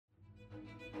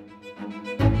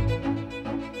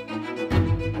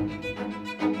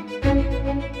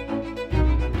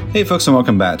Hey folks, and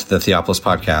welcome back to the Theopolis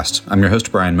Podcast. I'm your host,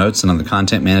 Brian Motes, and I'm the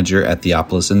content manager at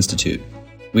Theopolis Institute.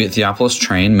 We at Theopolis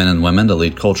train men and women to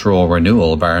lead cultural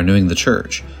renewal by renewing the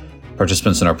church.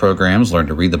 Participants in our programs learn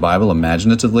to read the Bible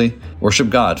imaginatively, worship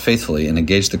God faithfully, and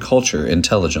engage the culture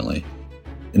intelligently.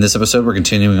 In this episode, we're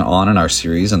continuing on in our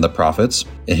series on the prophets,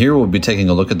 and here we'll be taking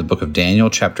a look at the book of Daniel,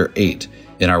 chapter 8,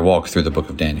 in our walk through the book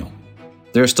of Daniel.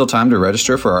 There is still time to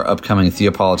register for our upcoming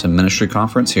Theopolitan Ministry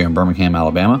Conference here in Birmingham,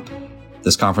 Alabama.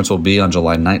 This conference will be on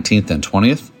July 19th and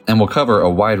 20th, and will cover a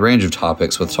wide range of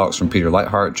topics with talks from Peter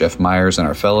Leithart, Jeff Myers, and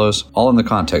our fellows, all in the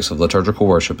context of liturgical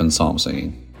worship and psalm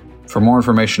singing. For more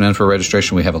information and for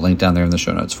registration, we have a link down there in the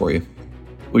show notes for you.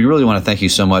 We really want to thank you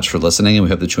so much for listening, and we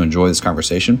hope that you enjoy this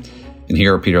conversation. And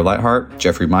here are Peter Leithart,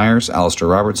 Jeffrey Myers, Alistair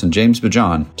Roberts, and James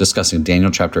Bijan discussing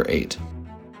Daniel chapter 8.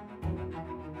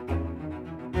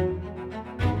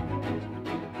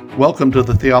 Welcome to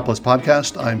the Theopolis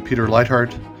Podcast. I'm Peter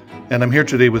Leithart, and I'm here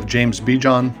today with James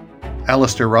Bijan,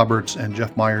 Alistair Roberts, and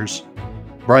Jeff Myers.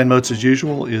 Brian Motes, as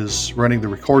usual, is running the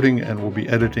recording and will be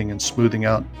editing and smoothing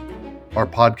out our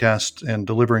podcast and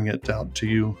delivering it out to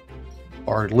you,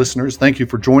 our listeners. Thank you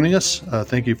for joining us.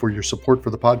 Thank you for your support for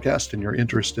the podcast and your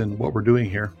interest in what we're doing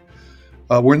here.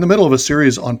 We're in the middle of a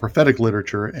series on prophetic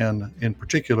literature, and in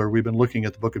particular, we've been looking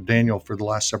at the book of Daniel for the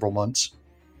last several months.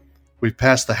 We've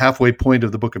passed the halfway point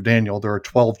of the book of Daniel. There are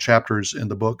 12 chapters in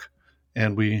the book,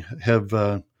 and we have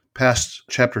passed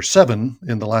chapter 7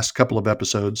 in the last couple of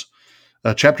episodes.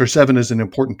 Chapter 7 is an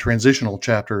important transitional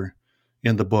chapter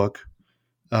in the book.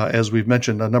 As we've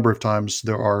mentioned a number of times,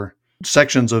 there are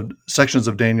sections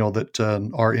of Daniel that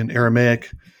are in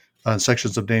Aramaic,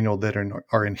 sections of Daniel that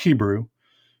are in Hebrew.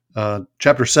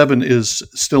 Chapter 7 is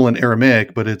still in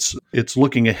Aramaic, but it's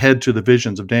looking ahead to the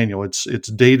visions of Daniel. It's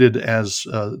dated as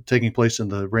taking place in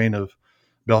the reign of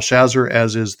Belshazzar,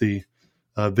 as is the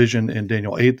vision in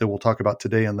Daniel 8 that we'll talk about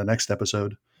today in the next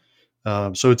episode.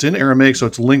 So it's in Aramaic, so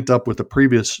it's linked up with the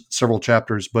previous several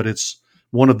chapters, but it's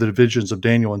one of the divisions of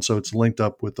Daniel, and so it's linked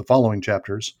up with the following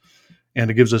chapters.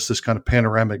 And it gives us this kind of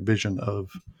panoramic vision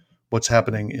of what's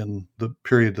happening in the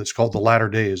period that's called the latter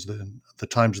days, the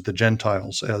times of the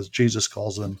Gentiles, as Jesus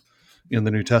calls them in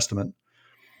the New Testament.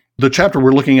 The chapter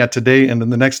we're looking at today and in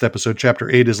the next episode, chapter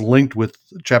 8, is linked with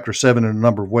chapter 7 in a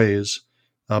number of ways.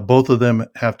 Both of them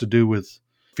have to do with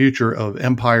future of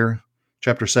empire.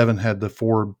 Chapter 7 had the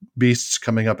 4 beasts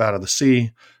coming up out of the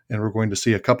sea, and we're going to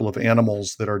see a couple of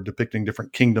animals that are depicting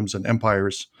different kingdoms and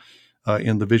empires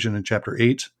in the vision in chapter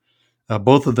 8.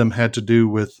 Both of them had to do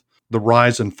with the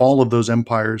rise and fall of those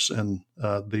empires and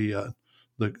the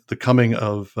coming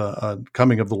of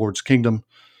the Lord's kingdom.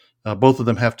 Both of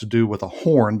them have to do with a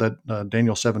horn that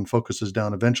Daniel 7 focuses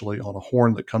down eventually on, a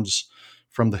horn that comes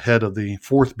from the head of the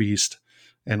 4th beast.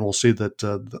 And we'll see that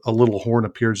a little horn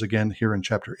appears again here in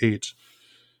chapter 8.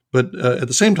 But at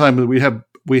the same time,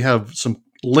 we have some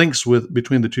links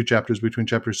between the two chapters, between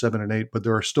chapters 7 and 8, but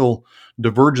there are still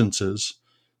divergences.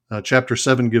 Chapter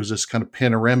 7 gives us kind of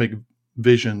panoramic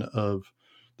vision of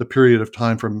the period of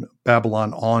time from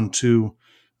Babylon on to,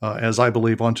 as I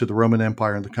believe, onto the Roman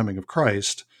Empire and the coming of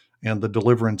Christ, and the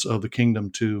deliverance of the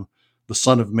kingdom to the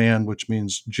Son of Man, which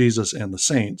means Jesus and the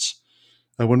saints.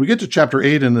 When we get to chapter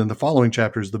 8 and then the following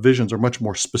chapters, the visions are much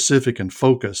more specific and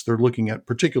focused. They're looking at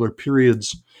particular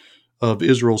periods of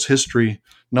Israel's history,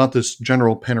 not this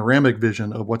general panoramic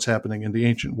vision of what's happening in the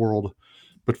ancient world,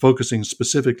 but focusing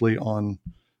specifically on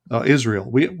Israel.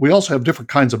 We also have different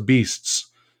kinds of beasts.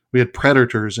 We had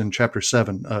predators in chapter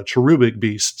 7, cherubic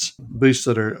beasts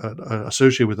that are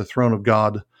associated with the throne of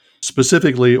God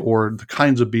specifically, or the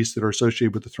kinds of beasts that are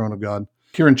associated with the throne of God.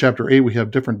 Here in chapter 8, we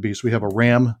have different beasts. We have a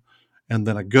ram and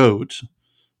then a goat.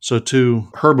 So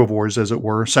 2 herbivores, as it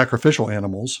were, sacrificial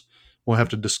animals. We'll have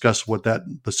to discuss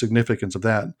the significance of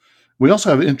that. We also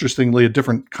have, interestingly, a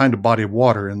different kind of body of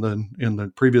water. In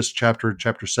the previous chapter,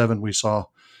 chapter 7, we saw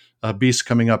beasts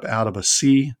coming up out of a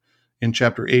sea. In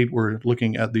chapter 8, we're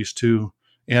looking at these 2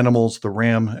 animals, the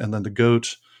ram and then the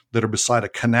goat, that are beside a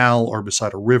canal or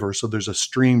beside a river. So there's a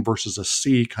stream versus a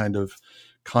sea kind of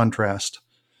contrast.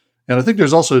 And I think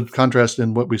there's also a contrast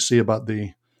in what we see about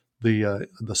the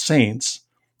saints.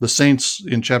 The saints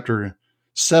in chapter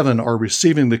 7 are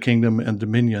receiving the kingdom and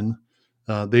dominion.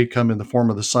 They come in the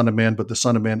form of the Son of Man, but the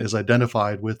Son of Man is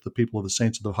identified with the people of the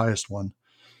saints of the highest one.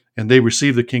 And they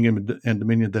receive the kingdom and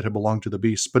dominion that had belonged to the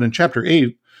beasts. But in chapter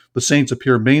 8, the saints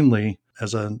appear mainly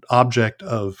as an object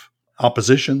of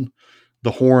opposition.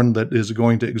 The horn that is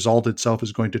going to exalt itself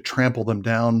is going to trample them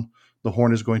down. The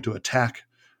horn is going to attack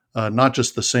not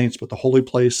just the saints, but the holy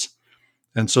place.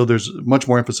 And so there's much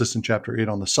more emphasis in chapter 8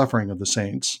 on the suffering of the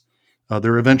saints,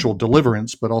 their eventual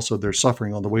deliverance, but also their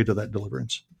suffering on the way to that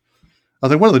deliverance. I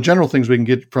think one of the general things we can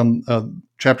get from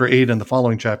chapter 8 and the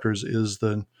following chapters is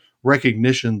the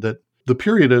recognition that the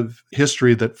period of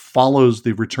history that follows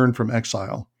the return from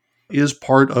exile is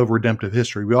part of redemptive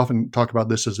history. We often talk about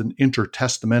this as an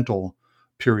intertestamental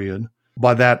period.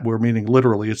 By that, we're meaning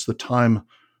literally it's the time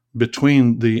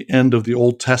between the end of the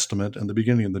Old Testament and the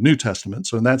beginning of the New Testament.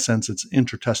 So in that sense, it's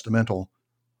intertestamental.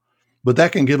 But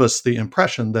that can give us the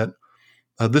impression that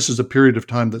this is a period of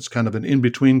time that's kind of an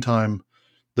in-between time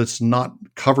that's not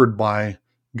covered by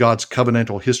God's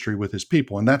covenantal history with his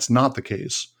people. And that's not the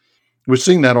case. We're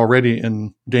seeing that already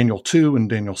in Daniel 2 and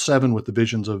Daniel 7 with the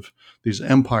visions of these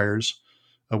empires.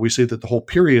 We see that the whole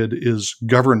period is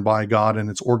governed by God and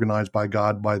it's organized by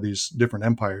God by these different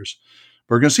empires.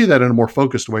 But we're going to see that in a more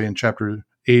focused way in chapter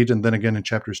 8 and then again in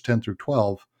chapters 10 through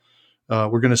 12.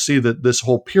 We're going to see that this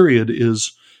whole period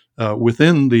is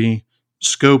within the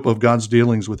scope of God's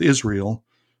dealings with Israel.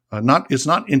 It's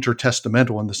not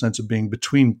intertestamental in the sense of being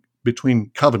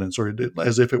between covenants, or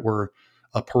as if it were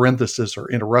a parenthesis or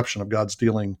interruption of God's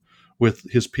dealing with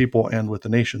his people and with the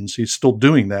nations. He's still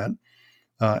doing that.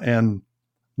 And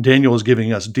Daniel is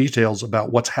giving us details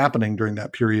about what's happening during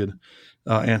that period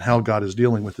and how God is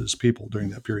dealing with his people during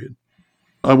that period.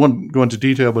 I won't go into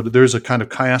detail, but there's a kind of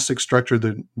chiastic structure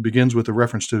that begins with a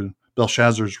reference to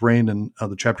Belshazzar's reign, and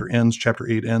the chapter ends. Chapter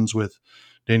 8 ends with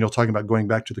Daniel talking about going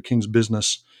back to the king's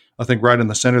business. I think right in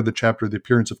the center of the chapter, the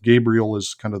appearance of Gabriel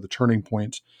is kind of the turning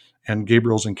point, and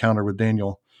Gabriel's encounter with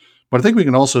Daniel. But I think we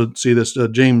can also see this.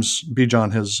 James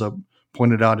Bijan has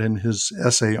pointed out in his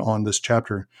essay on this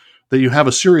chapter that you have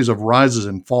a series of rises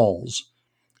and falls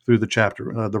through the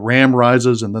chapter. The ram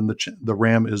rises, and then the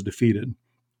ram is defeated.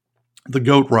 The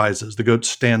goat rises, the goat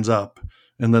stands up,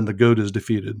 and then the goat is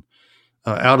defeated.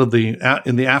 In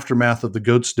the aftermath of the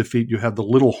goat's defeat, you have the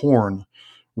little horn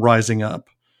rising up.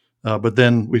 But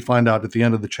then we find out at the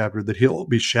end of the chapter that he'll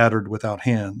be shattered without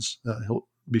hands. He'll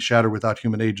be shattered without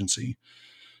human agency.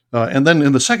 And then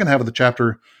in the second half of the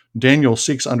chapter, Daniel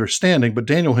seeks understanding, but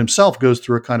Daniel himself goes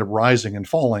through a kind of rising and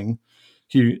falling.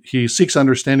 He seeks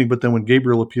understanding, but then when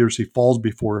Gabriel appears, he falls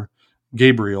before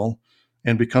Gabriel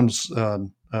and becomes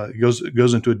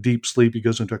goes into a deep sleep. He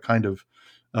goes into a kind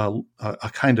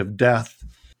of death.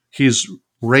 He's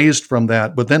raised from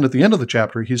that, but then at the end of the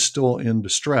chapter, he's still in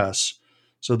distress.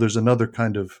 So there's another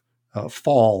kind of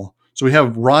fall. So we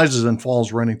have rises and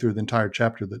falls running through the entire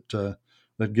chapter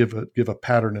that give a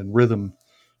pattern and rhythm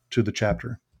to the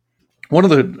chapter. One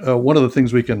of the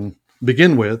things we can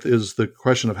begin with is the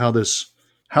question of how this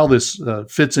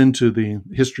fits into the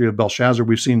history of Belshazzar.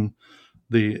 We've seen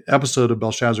the episode of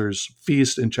Belshazzar's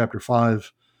feast in chapter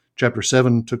 5. Chapter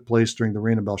 7 took place during the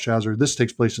reign of Belshazzar. This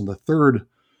takes place in the third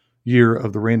year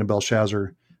of the reign of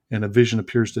Belshazzar, and a vision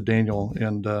appears to Daniel.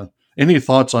 And any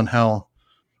thoughts on how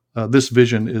this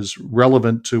vision is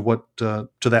relevant to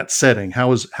to that setting?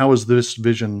 How is this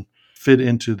vision fit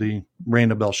into the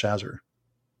reign of Belshazzar?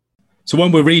 So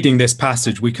when we're reading this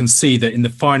passage, we can see that in the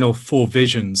final four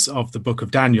visions of the book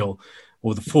of Daniel,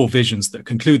 or the four visions that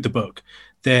conclude the book,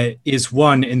 there is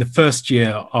one in the first year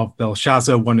of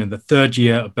Belshazzar, one in the third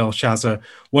year of Belshazzar,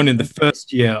 one in the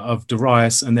first year of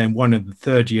Darius, and then one in the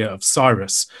third year of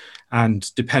Cyrus.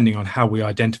 And depending on how we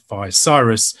identify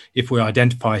Cyrus, if we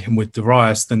identify him with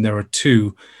Darius, then there are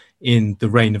two in the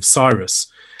reign of Cyrus.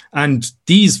 And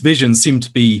these visions seem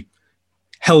to be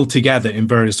held together in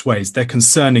various ways. They're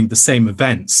concerning the same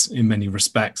events in many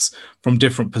respects from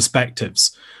different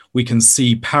perspectives. We can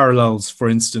see parallels, for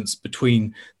instance,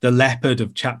 between the leopard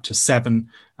of chapter 7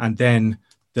 and then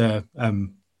the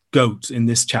goat in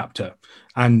this chapter.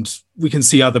 And we can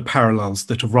see other parallels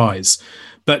that arise.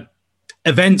 But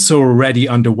events are already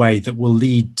underway that will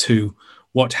lead to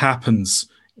what happens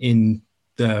in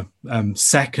the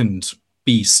second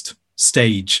beast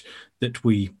stage that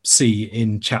we see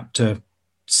in chapter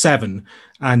 7,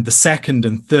 and the second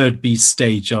and third beast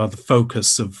stage are the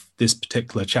focus of this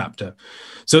particular chapter.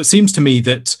 So it seems to me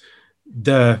that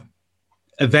the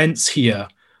events here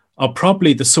are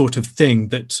probably the sort of thing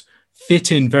that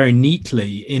fit in very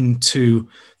neatly into,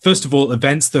 first of all,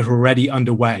 events that are already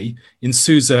underway. In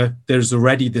Susa, there's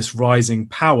already this rising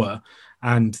power,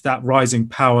 and that rising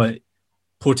power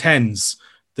portends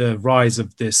the rise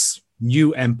of this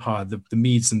new empire, the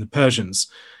Medes and the Persians.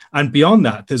 And beyond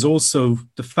that, there's also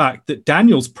the fact that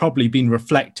Daniel's probably been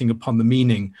reflecting upon the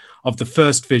meaning of the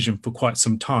first vision for quite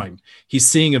some time. He's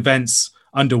seeing events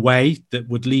underway that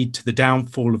would lead to the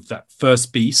downfall of that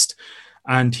first beast,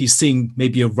 and he's seeing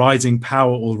maybe a rising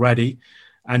power already.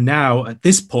 And now, at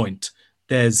this point,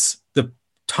 there's the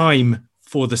time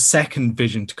for the second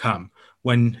vision to come,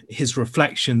 when his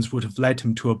reflections would have led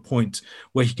him to a point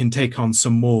where he can take on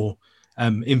some more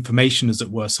information, as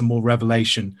it were, some more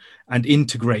revelation, and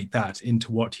integrate that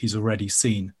into what he's already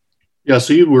seen. Yeah,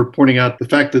 so you were pointing out the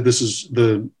fact that this is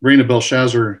the reign of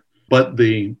Belshazzar, but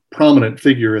the prominent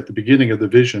figure at the beginning of the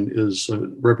vision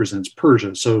represents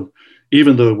Persia. So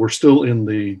even though we're still in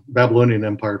the Babylonian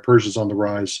Empire, Persia's on the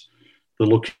rise. The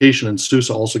location in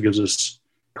Susa also gives us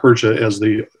Persia as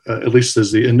at least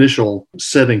as the initial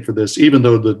setting for this, even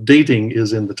though the dating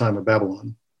is in the time of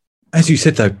Babylon. As you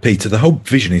said, though, Peter, the whole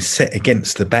vision is set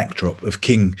against the backdrop of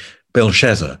King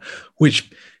Belshazzar, which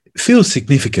feels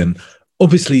significant.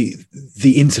 Obviously,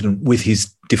 the incident with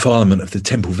his defilement of the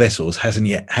temple vessels hasn't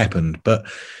yet happened, but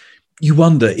you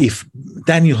wonder if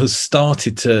Daniel has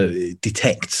started to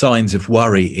detect signs of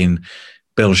worry in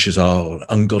Belshazzar,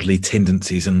 ungodly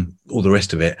tendencies and all the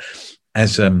rest of it.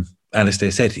 As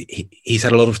Alistair said, he's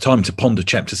had a lot of time to ponder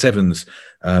chapter 7's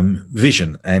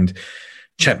vision, and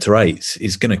chapter 8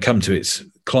 is going to come to its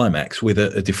climax with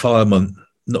a defilement,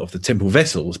 not of the temple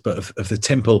vessels, but of the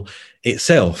temple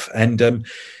itself. And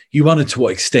you wonder to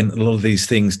what extent a lot of these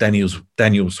things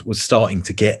Daniel's was starting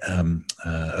to get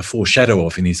a foreshadow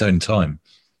of in his own time.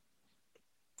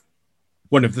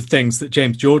 One of the things that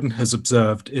James Jordan has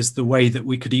observed is the way that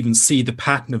we could even see the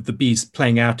pattern of the beast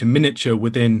playing out in miniature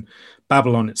within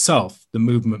Babylon itself, the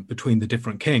movement between the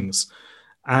different kings.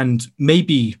 And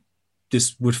maybe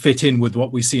this would fit in with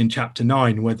what we see in chapter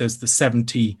 9, where there's the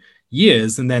 70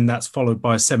 years, and then that's followed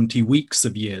by 70 weeks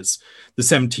of years. The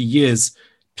 70 years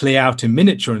play out in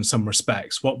miniature in some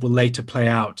respects, what will later play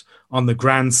out on the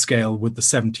grand scale with the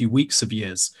 70 weeks of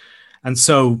years. And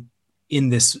so in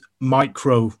this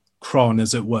micro-chron,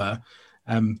 as it were,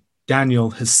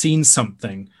 Daniel has seen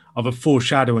something of a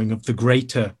foreshadowing of the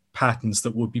greater patterns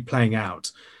that will be playing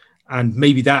out. And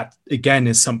maybe that, again,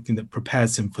 is something that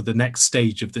prepares him for the next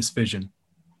stage of this vision.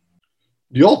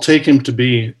 Do you all take him to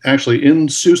be actually in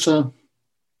Susa,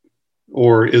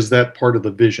 or is that part of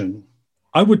the vision?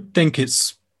 I would think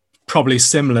it's probably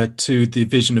similar to the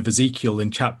vision of Ezekiel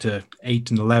in chapter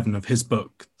 8 and 11 of his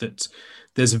book, that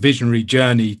there's a visionary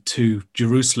journey to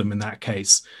Jerusalem in that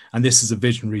case, and this is a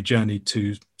visionary journey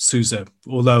to Susa,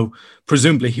 although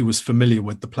presumably he was familiar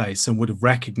with the place and would have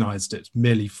recognized it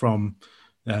merely from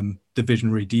the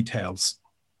visionary details.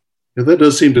 Yeah, that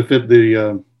does seem to fit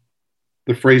the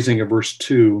phrasing of verse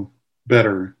 2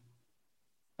 better.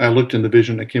 I looked in the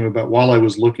vision that came about while I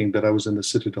was looking, that I was in the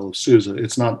citadel of Susa.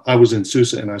 It's not, I was in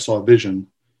Susa and I saw a vision,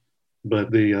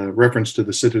 but the reference to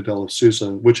the citadel of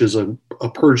Susa, which is a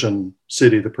Persian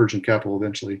city, the Persian capital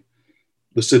eventually,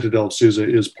 the citadel of Susa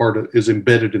is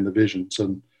embedded in the vision.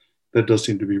 So that does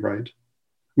seem to be right.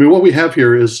 I mean, what we have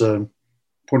here is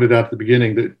pointed out at the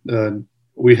beginning that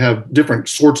we have different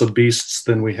sorts of beasts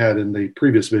than we had in the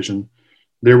previous vision.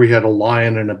 There we had a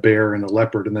lion and a bear and a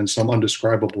leopard, and then some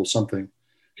undescribable something.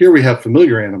 Here we have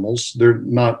familiar animals. They're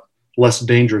not less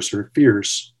dangerous or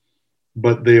fierce,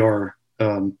 but they are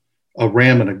a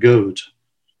ram and a goat.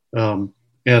 And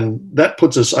that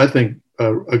puts us, I think,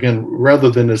 again,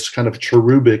 rather than this kind of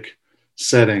cherubic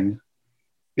setting,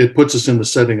 it puts us in the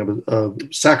setting of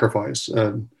sacrifice.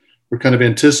 We're kind of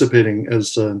anticipating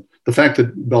as the fact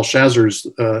that Belshazzar's,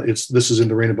 this is in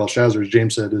the reign of Belshazzar, as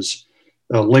James said, is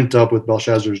linked up with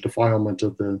Belshazzar's defilement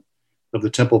of the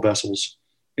temple vessels.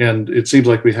 And it seems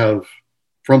like we have,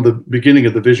 from the beginning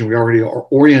of the vision, we already are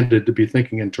oriented to be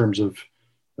thinking in terms of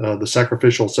the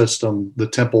sacrificial system, the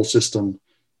temple system,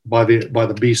 by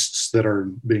the beasts that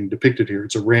are being depicted here.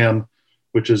 It's a ram,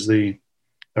 which is a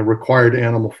required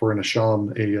animal for an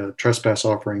asham, a trespass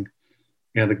offering,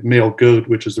 and a male goat,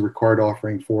 which is the required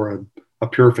offering for a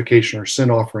purification or sin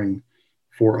offering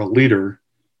for a leader.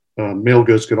 Male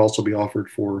goats could also be offered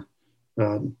for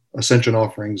ascension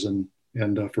offerings and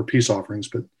for peace offerings,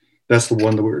 but that's the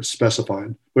one that we're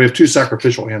specified. We have two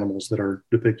sacrificial animals that are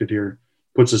depicted here,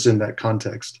 puts us in that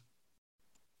context.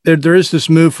 There is this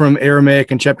move from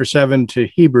Aramaic in chapter 7 to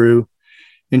Hebrew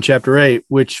in chapter 8,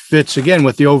 which fits again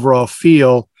with the overall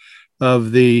feel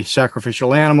of the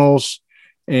sacrificial animals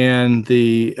and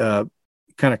the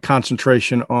kind of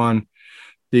concentration on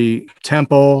the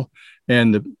temple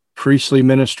and the priestly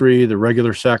ministry, the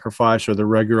regular sacrifice or the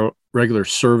regular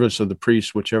service of the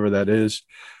priest, whichever that is.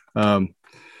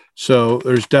 So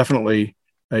there's definitely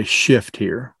a shift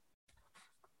here.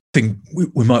 I think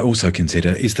we might also consider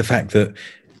is the fact that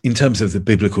in terms of the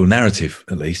biblical narrative,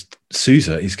 at least,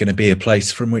 Susa is going to be a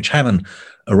place from which Haman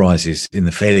arises in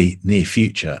the fairly near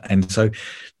future. And so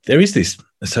there is this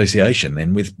association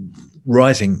then with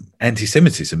rising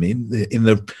anti-Semitism in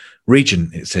the region,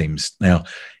 it seems. Now,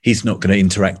 he's not going to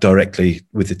interact directly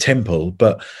with the temple,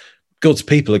 but God's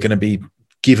people are going to be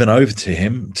given over to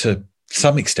him to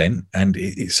some extent, and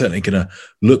it's certainly going to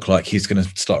look like he's going to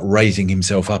start raising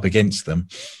himself up against them.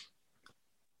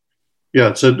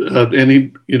 Yeah, so and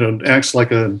he, acts like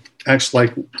the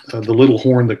little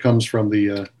horn that comes from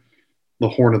the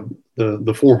horn of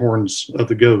the four horns of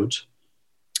the goat.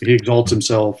 He exalts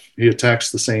himself. He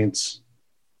attacks the saints.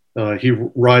 He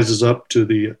rises up to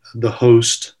the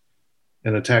host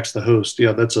and attacks the host.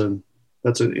 Yeah, that's an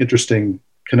interesting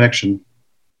connection.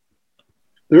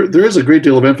 There is a great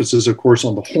deal of emphasis, of course,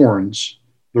 on the horns.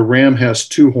 The ram has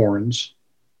two horns,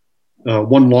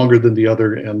 one longer than the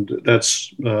other, and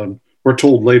that's we're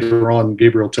told later on.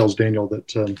 Gabriel tells Daniel that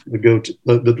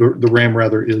the ram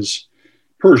rather, is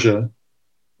Persia,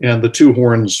 and the two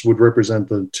horns would represent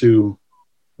the two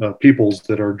peoples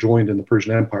that are joined in the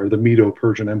Persian Empire, the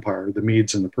Medo-Persian Empire, the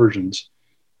Medes and the Persians.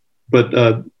 But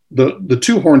the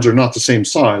two horns are not the same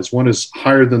size. One is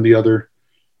higher than the other,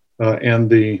 and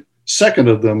the second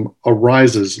of them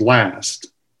arises last,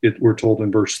 we're told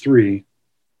in verse 3,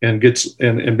 and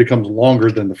becomes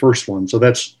longer than the first one. So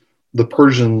that's the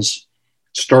Persians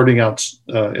starting out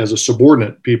as a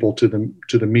subordinate people to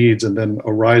the Medes, and then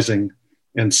arising,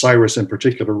 and Cyrus in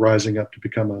particular rising up to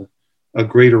become a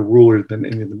greater ruler than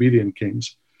any of the Median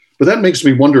kings. But that makes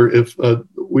me wonder if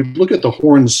we look at the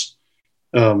horns,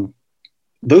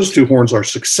 those two horns are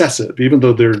successive, even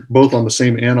though they're both on the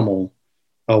same animal.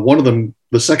 One of them,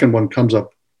 the second one, comes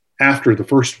up after the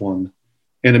first one.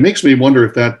 And it makes me wonder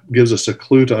if that gives us a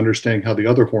clue to understanding how the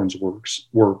other horns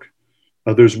work.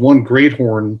 There's one great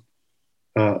horn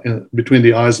between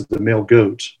the eyes of the male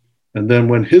goat. And then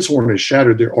when his horn is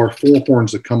shattered, there are four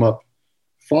horns that come up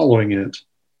following it.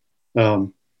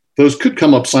 Those could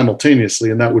come up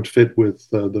simultaneously, and that would fit with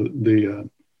the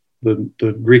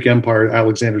Greek Empire,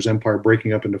 Alexander's empire,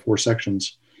 breaking up into four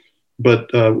sections. But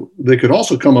they could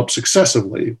also come up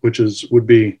successively, which would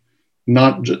be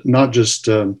not just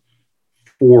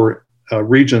four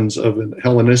regions of a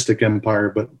Hellenistic empire,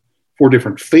 but four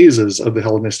different phases of the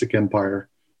Hellenistic empire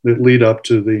that lead up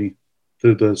to the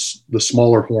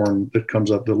smaller horn that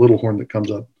comes up, the little horn that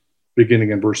comes up,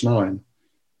 beginning in verse 9.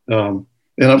 And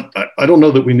I don't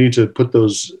know that we need to put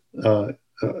those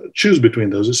choose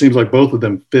between those. It seems like both of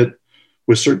them fit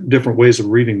with certain different ways of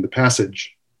reading the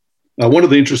passage. One of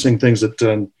the interesting things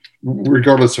that,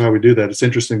 regardless of how we do that, it's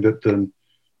interesting that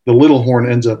the little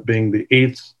horn ends up being the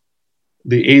eighth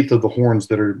of the horns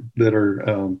that are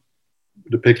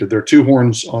depicted. There are two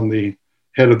horns on the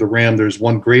head of the ram. There's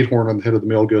one great horn on the head of the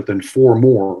male goat, then four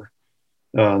more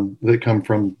that come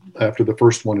from after the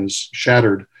first one is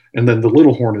shattered. And then the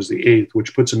little horn is the eighth,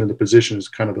 which puts him in the position as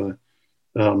kind of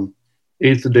a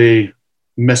eighth-day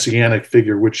messianic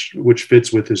figure, which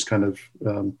fits with his kind of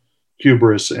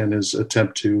hubris and his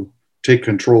attempt to take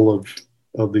control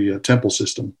of the temple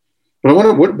system. But I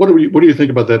wonder, what do you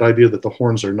think about that idea that the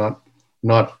horns are not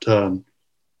to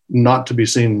be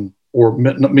seen, or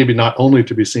maybe not only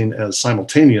to be seen as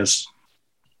simultaneous,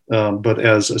 but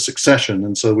as a succession?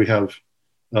 And so we have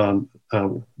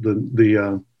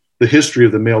the history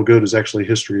of the male goat is actually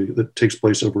history that takes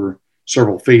place over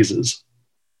several phases.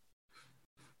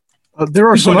 There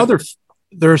are some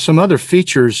other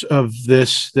features of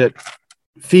this that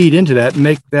feed into that and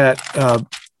make that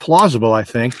plausible, I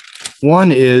think.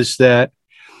 One is that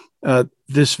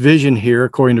this vision here,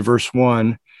 according to verse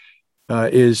 1,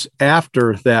 is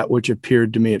after that which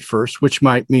appeared to me at first, which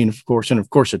might mean, of course, and of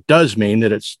course it does mean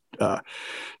that it's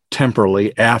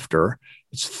temporally after.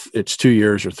 It's 2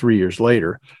 years or 3 years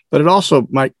later, but it also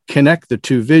might connect the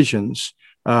two visions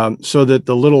so that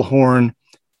the little horn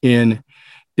in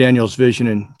Daniel's vision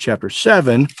in chapter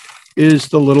 7 is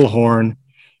the little horn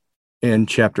in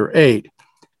chapter 8.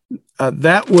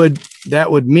 That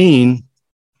would mean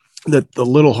that the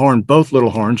little horn, both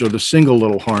little horns, or the single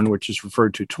little horn, which is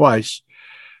referred to twice,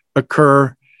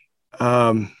 occur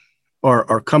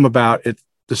or come about at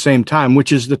the same time,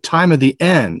 which is the time of the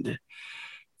end.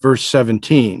 Verse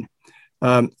 17.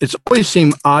 It's always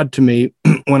seemed odd to me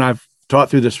when I've taught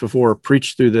through this before,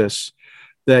 preached through this,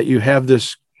 that you have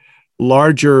this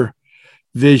larger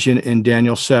vision in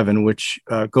Daniel 7, which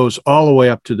goes all the way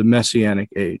up to the Messianic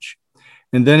age.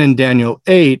 And then in Daniel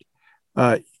 8,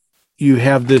 you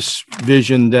have this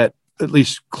vision that, at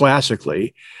least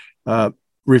classically,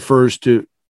 refers to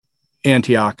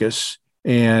Antiochus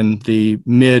and the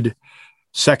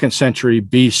mid-2nd century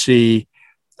BC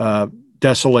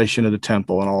desolation of the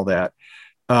temple and all that.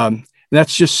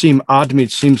 That's just seemed odd to me.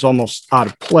 It seems almost out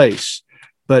of place.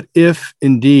 But if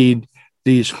indeed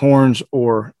these horns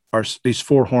these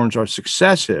four horns are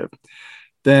successive,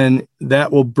 then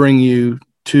that will bring you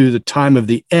to the time of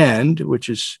the end, which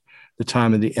is the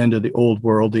time of the end of the old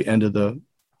world, the end of the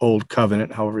old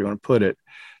covenant, however you want to put it.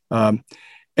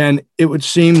 And it would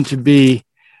seem to be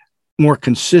more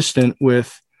consistent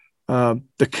with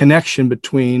the connection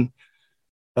between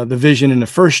the vision in the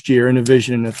first year and the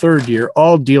vision in the third year,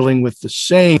 all dealing with the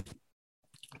same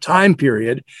time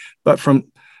period, but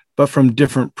from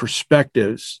different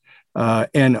perspectives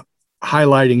and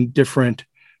highlighting different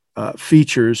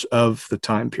features of the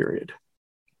time period.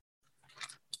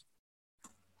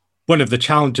 One of the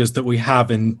challenges that we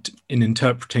have in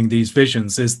interpreting these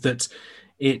visions is that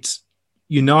it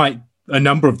unites a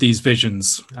number of these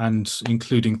visions, and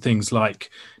including things like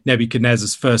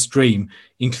Nebuchadnezzar's first dream,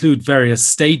 include various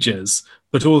stages,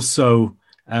 but also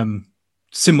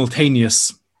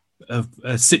simultaneous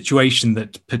a situation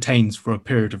that pertains for a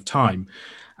period of time,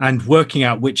 and working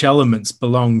out which elements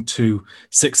belong to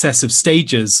successive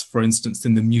stages, for instance,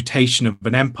 in the mutation of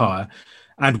an empire,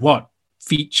 and what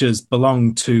features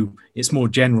belong to its more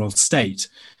general state,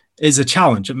 is a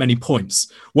challenge at many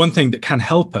points. One thing that can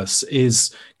help us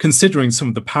is considering some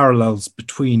of the parallels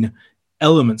between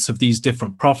elements of these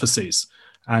different prophecies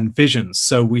and visions.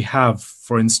 So we have,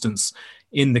 for instance,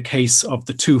 in the case of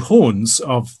the two horns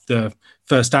of the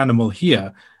first animal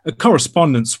here, a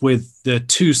correspondence with the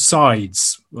two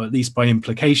sides, or at least by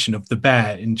implication, of the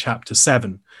bear in chapter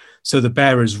 7. So the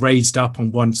bear is raised up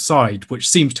on one side, which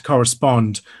seems to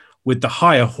correspond with the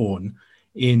higher horn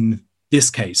in this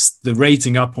case. The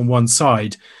raising up on one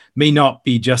side may not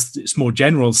be just its more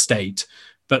general state,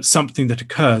 but something that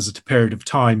occurs at a period of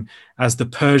time as the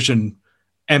Persian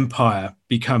Empire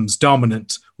becomes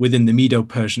dominant within the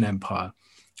Medo-Persian Empire.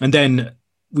 And then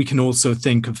we can also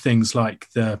think of things like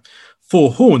the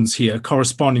four horns here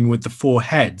corresponding with the four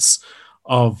heads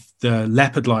of the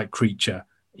leopard-like creature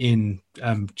in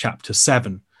chapter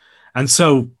 7. And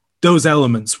so those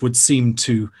elements would seem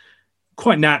to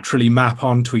quite naturally map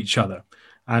onto each other.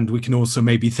 And we can also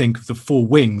maybe think of the four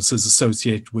wings as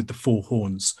associated with the four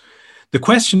horns. The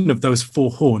question of those four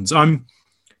horns, I'm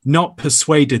not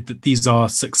persuaded that these are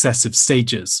successive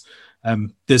stages.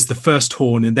 There's the first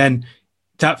horn, and then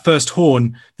that first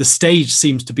horn, the stage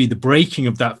seems to be the breaking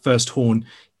of that first horn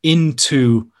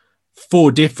into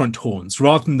four different horns,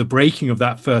 rather than the breaking of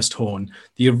that first horn,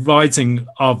 the arising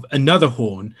of another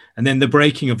horn, and then the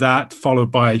breaking of that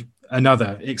followed by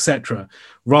another, etc.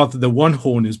 Rather, the one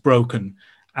horn is broken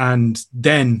and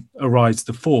then arise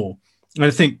the four. And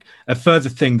I think a further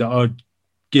thing that I would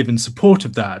give in support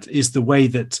of that is the way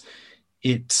that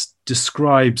it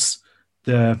describes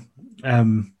the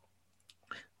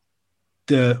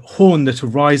horn that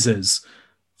arises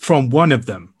from one of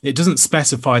them. It doesn't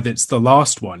specify that it's the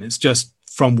last one, it's just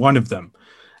from one of them.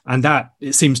 And that,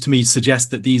 it seems to me, suggests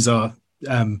that these are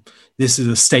this is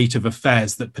a state of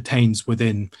affairs that pertains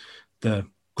within the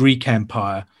Greek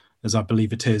Empire, as I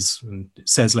believe it is, and it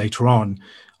says later on,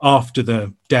 after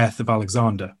the death of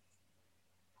Alexander.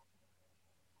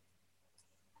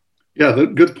 Yeah,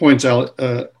 good points,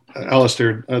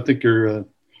 Alistair. I think you're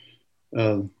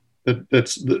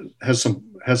that has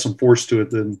some force to it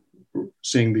than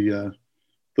seeing the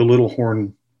little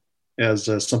horn as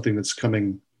something that's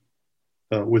coming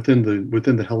within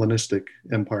the Hellenistic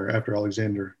Empire after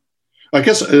Alexander. I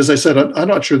guess, as I said, I'm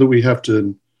not sure that we have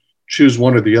to choose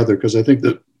one or the other, because I think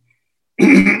that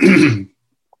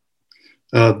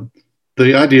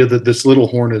the idea that this little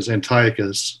horn is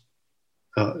Antiochus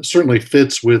certainly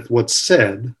fits with what's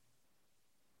said,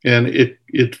 and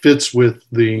it fits with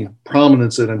the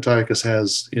prominence that Antiochus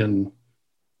has in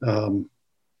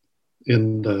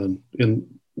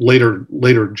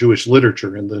later Jewish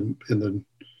literature, in the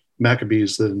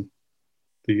Maccabees, the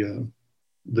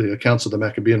accounts of the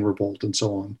Maccabean revolt and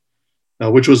so on,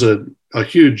 which was a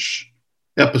huge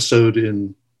episode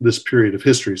in this period of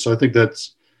history. So I think that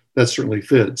certainly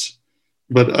fits.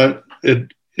 But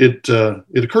it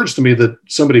occurs to me that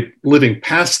somebody living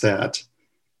past that,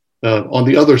 on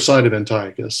the other side of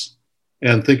Antiochus,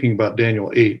 and thinking about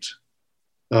Daniel 8,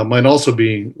 might also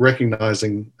be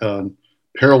recognizing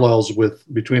parallels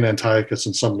between Antiochus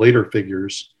and some later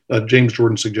figures. James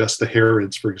Jordan suggests the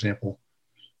Herods, for example,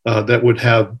 that would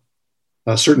have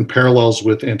certain parallels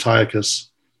with Antiochus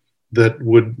that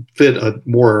would fit a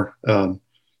more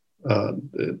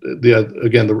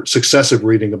the successive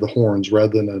reading of the horns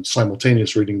rather than a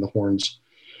simultaneous reading of the horns.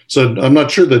 So I'm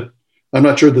not sure that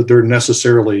they're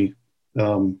necessarily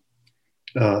in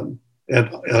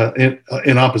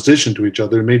opposition to each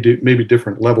other. Maybe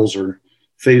different levels or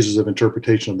phases of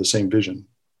interpretation of the same vision.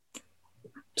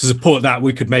 To support that,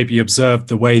 we could maybe observe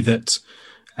the way that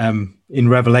in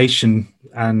Revelation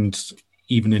and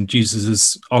even in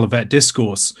Jesus's Olivet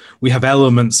Discourse, we have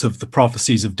elements of the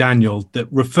prophecies of Daniel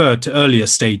that refer to earlier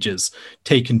stages,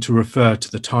 taken to refer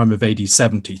to the time of AD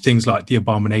 70, things like the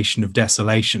abomination of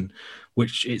desolation,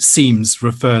 which it seems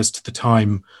refers to the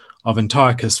time of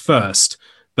Antiochus first,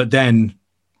 but then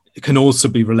it can also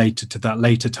be related to that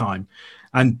later time.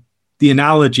 And the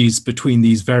analogies between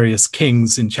these various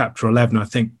kings in chapter 11, I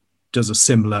think, has a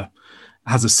similar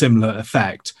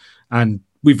effect. And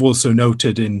we've also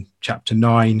noted in chapter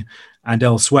 9 and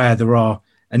elsewhere, there are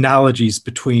analogies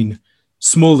between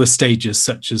smaller stages,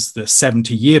 such as the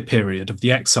 70-year period of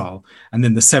the exile, and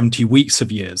then the 70 weeks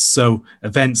of years. So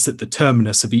events at the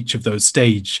terminus of each of those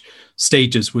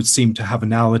stages would seem to have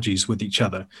analogies with each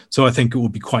other. So I think it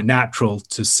would be quite natural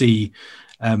to see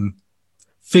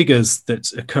figures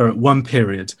that occur at one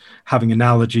period having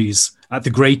analogies at the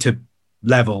greater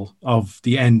level of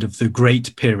the end of the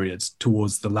great period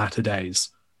towards the latter days.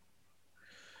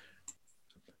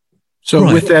 So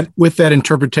Right. with that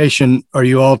interpretation, are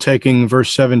you all taking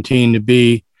verse 17 to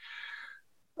be,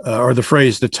 or the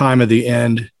phrase "the time of the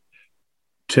end,"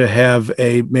 to have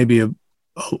maybe a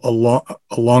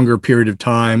longer period of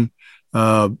time,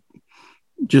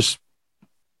 just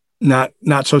not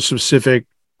so specific,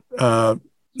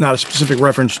 not a specific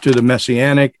reference to the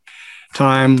messianic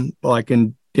time like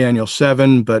in Daniel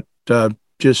 7, but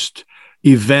just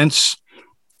events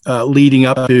leading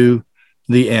up to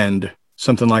the end,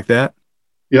 something like that?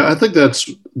 Yeah, I think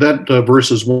that verse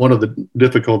is one of the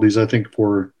difficulties, I think,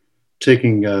 for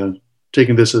taking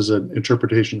this as an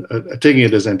interpretation, taking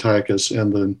it as Antiochus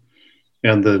and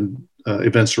the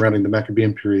events surrounding the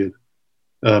Maccabean period.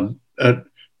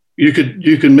 You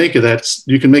can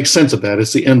make sense of that.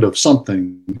 It's the end of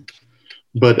something,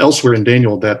 but elsewhere in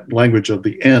Daniel, that language of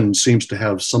the end seems to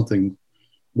have something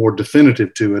more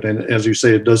definitive to it, and as you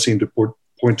say, it does seem to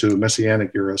point to a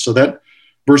messianic era. So that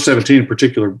verse 17 in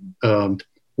particular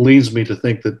leans me toward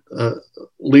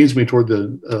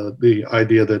the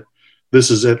idea that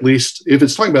this is, at least if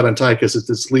it's talking about Antiochus, it's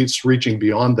at least reaching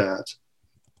beyond that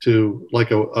to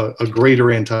like a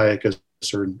greater Antiochus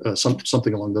or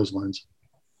something along those lines.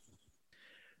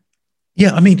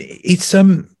 Yeah, I mean, it's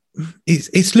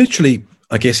literally,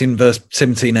 I guess, in verse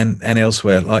 17 and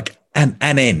elsewhere, like an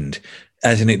end,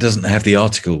 as in it doesn't have the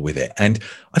article with it. And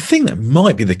I think that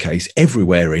might be the case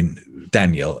everywhere in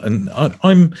Daniel. And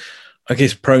I'm, I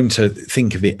guess, prone to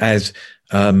think of it as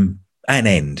an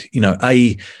end,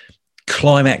 a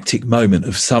climactic moment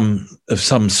of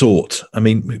some sort. I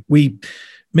mean, we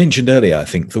mentioned earlier, I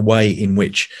think, the way in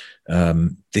which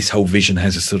this whole vision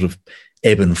has a sort of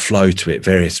ebb and flow to it,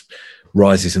 various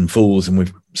rises and falls. And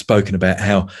we've spoken about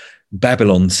how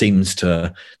Babylon seems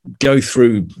to go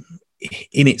through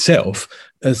in itself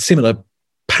a similar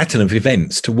pattern of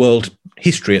events to world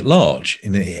history at large.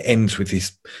 And it ends with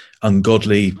this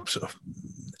ungodly, sort of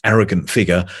arrogant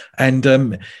figure. And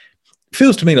it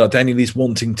feels to me like Daniel is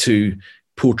wanting to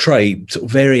portray sort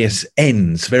of various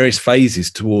ends, various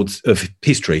phases of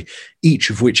history, each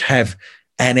of which have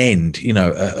an end,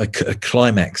 a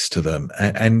climax to them.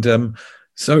 And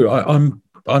so I'm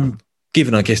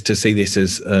given, I guess, to see this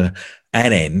as an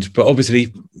end, but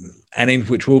obviously an end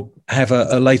which will have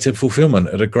a later fulfillment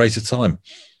at a greater time.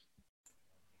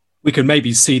 We can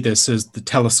maybe see this as the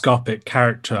telescopic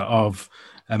character of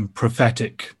the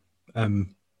prophetic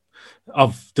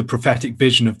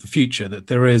vision of the future, that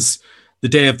there is the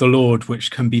day of the Lord, which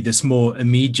can be this more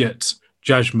immediate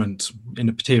judgment in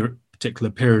a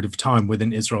particular period of time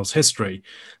within Israel's history.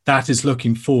 That is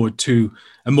looking forward to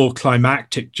a more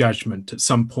climactic judgment at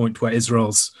some point where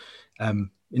Israel's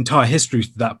entire history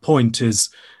to that point is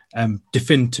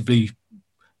definitively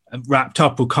wrapped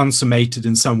up or consummated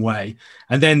in some way.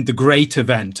 And then the great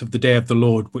event of the day of the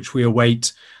Lord, which we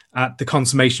await at the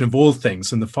consummation of all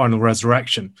things and the final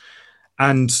resurrection.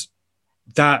 And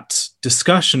that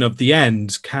discussion of the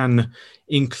end can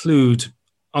include,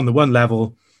 on the one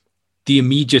level, the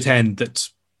immediate end that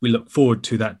we look forward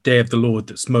to, that day of the Lord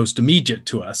that's most immediate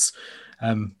to us,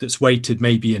 that's waited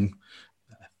maybe in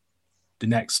the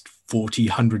next 40,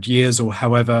 100 years or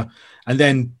however. And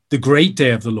then the great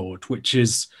day of the Lord, which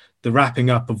is the wrapping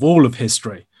up of all of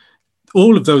history.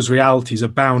 All of those realities are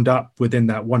bound up within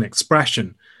that one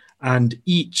expression. And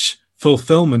each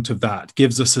fulfillment of that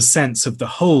gives us a sense of the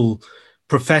whole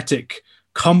prophetic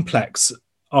complex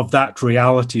of that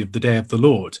reality of the day of the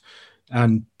Lord.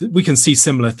 And we can see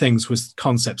similar things with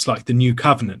concepts like the New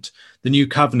Covenant. The New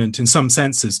Covenant, in some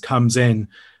senses, comes in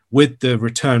with the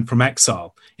return from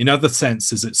exile. In other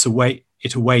senses,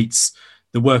 it awaits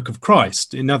the work of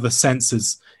Christ. In other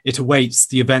senses, it awaits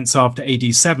the events after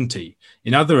AD 70.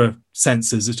 In other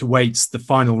senses, it awaits the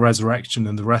final resurrection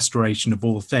and the restoration of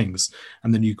all things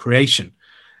and the new creation.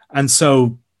 And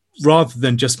so rather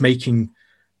than just making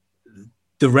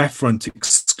the referent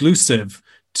exclusive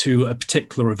to a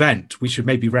particular event, we should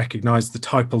maybe recognize the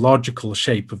typological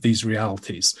shape of these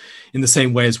realities in the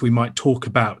same way as we might talk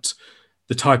about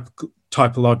the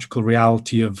typological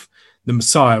reality of the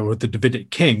Messiah or the Davidic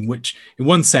king, which in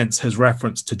one sense has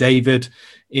reference to David,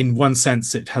 in one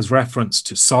sense it has reference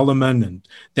to Solomon, and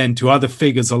then to other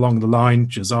figures along the line,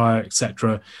 Josiah,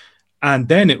 etc. And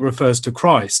then it refers to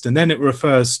Christ, and then it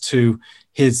refers to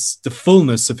the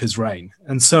fullness of his reign.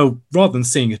 And so rather than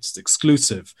seeing it as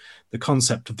exclusive, the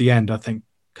concept of the end, I think,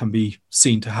 can be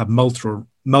seen to have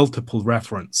multiple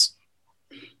reference.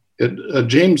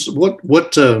 James,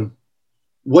 what's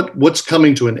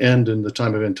coming to an end in the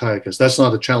time of Antiochus? That's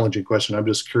not a challenging question. I'm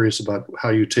just curious about how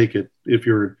you take it. If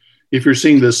you're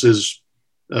seeing this as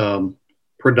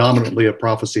predominantly a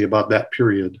prophecy about that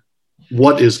period,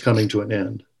 what is coming to an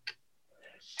end?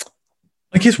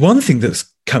 I guess one thing that's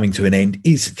coming to an end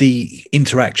is the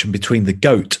interaction between the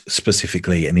goat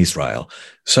specifically and Israel.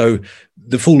 So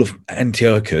the fall of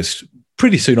Antiochus,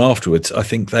 pretty soon afterwards, I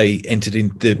think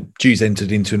the Jews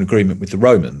entered into an agreement with the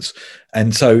Romans.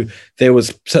 And so there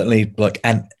was certainly like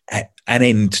an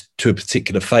end to a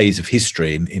particular phase of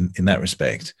history in that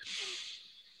respect.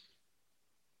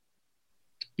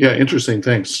 Yeah, interesting.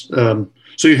 Thanks. So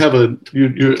you have a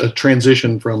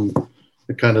transition from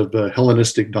a kind of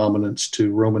Hellenistic dominance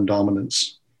to Roman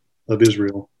dominance of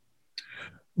Israel.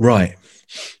 Right.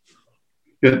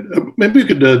 Yeah, maybe we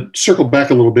could circle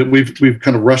back a little bit. We've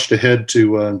kind of rushed ahead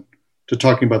to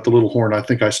talking about the little horn. I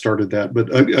think I started that, but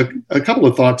a couple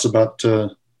of thoughts about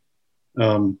some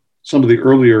of the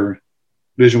earlier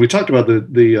vision. We talked about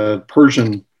the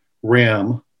Persian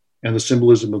ram and the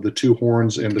symbolism of the two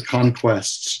horns and the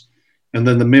conquests, and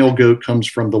then the male goat comes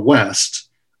from the west.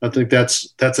 I think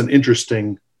that's an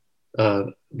interesting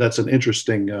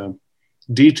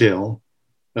detail.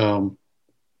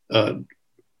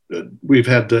 We've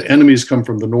had enemies come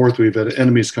from the north. We've had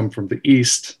enemies come from the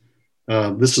east.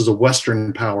 This is a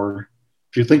Western power.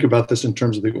 If you think about this in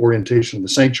terms of the orientation of the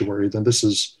sanctuary, then this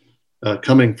is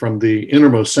coming from the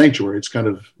innermost sanctuary. It's kind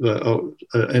of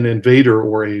an invader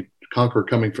or a conqueror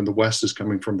coming from the west is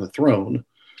coming from the throne,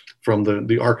 from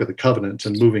the Ark of the Covenant,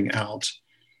 and moving out.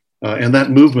 And that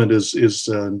movement is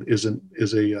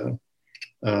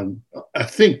I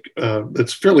think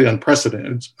it's fairly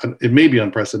unprecedented. It may be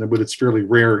unprecedented, but it's fairly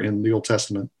rare in the Old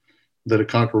Testament that a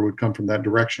conqueror would come from that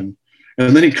direction.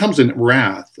 And then he comes in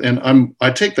wrath, and I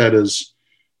take that as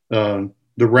the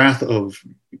wrath of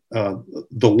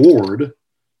the Lord,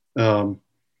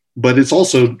 but it's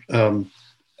also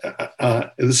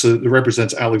it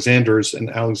represents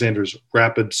Alexander's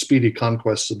rapid, speedy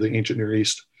conquests of the ancient Near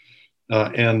East,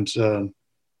 and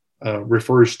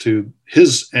refers to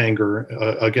his anger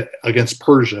against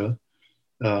Persia.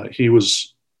 He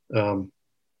was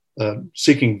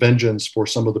seeking vengeance for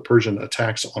some of the Persian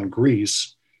attacks on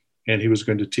Greece, and he was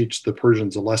going to teach the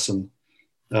Persians a lesson.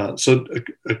 So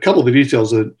a couple of the details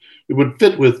that it would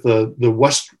fit with the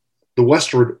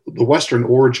Western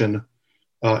origin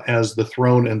as the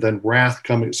throne, and then wrath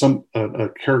coming, a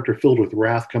character filled with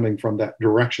wrath coming from that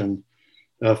direction,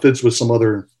 fits with some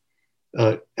other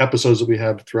episodes that we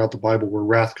have throughout the Bible where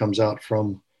wrath comes out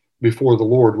from before the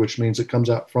Lord, which means it comes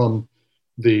out from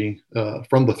the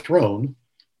throne,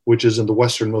 which is in the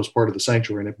westernmost part of the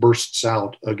sanctuary, and it bursts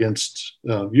out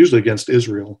usually against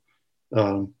Israel,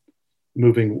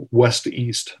 moving west to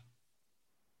east.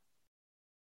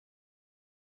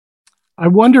 I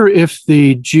wonder if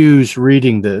the Jews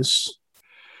reading this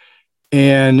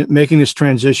and making this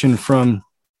transition from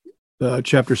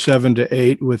chapter 7 to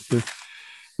 8 with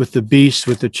the beast,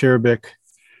 with the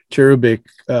cherubic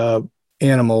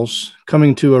animals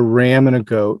coming to a ram and a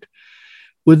goat,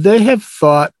 would they have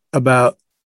thought about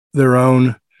their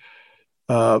own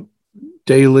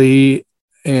daily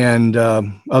and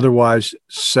otherwise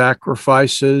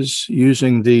sacrifices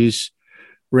using these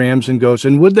rams and goats?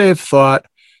 And would they have thought,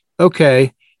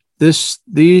 okay, these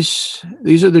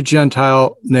are the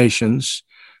Gentile nations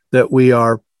that we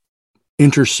are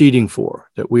interceding for,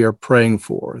 that we are praying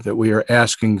for, that we are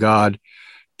asking God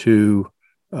to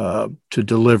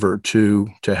deliver, to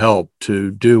help, to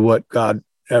do what God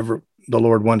ever the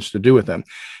Lord wants to do with them.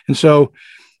 And so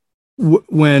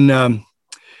when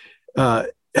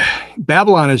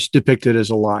Babylon is depicted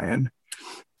as a lion,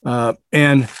 but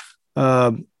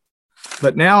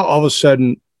now all of a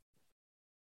sudden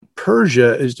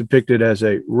Persia is depicted as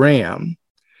a ram,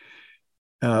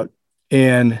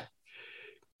 and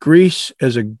Greece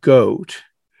as a goat,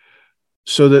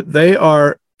 so that they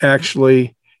are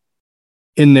actually,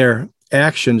 in their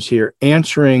actions here,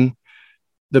 answering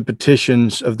the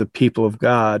petitions of the people of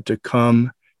God to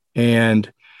come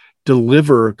and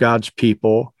deliver God's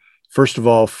people, first of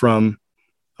all, from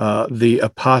the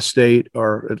apostate,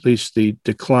 or at least the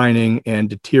declining and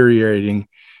deteriorating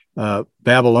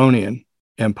Babylonian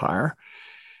Empire.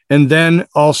 And then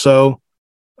also,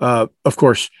 of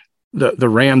course, the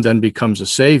ram then becomes a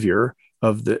savior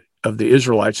of the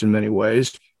Israelites in many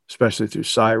ways, especially through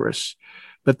Cyrus.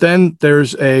 But then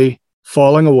there's a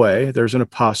falling away, there's an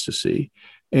apostasy,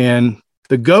 and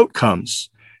the goat comes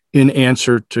in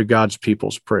answer to God's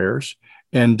people's prayers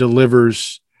and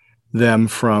delivers them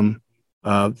from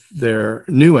their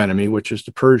new enemy, which is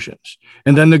the Persians.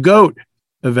 And then the goat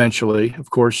eventually, of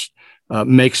course,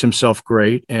 makes himself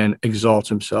great and exalts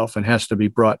himself and has to be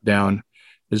brought down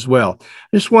as well.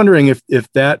 Just wondering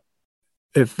if that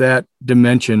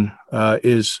dimension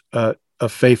is a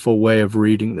faithful way of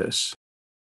reading this.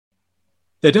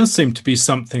 There does seem to be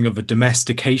something of a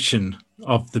domestication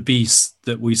of the beasts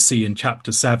that we see in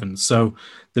chapter 7. So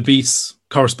the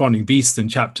corresponding beasts in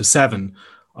chapter 7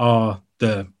 are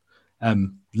the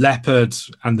leopard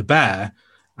and the bear.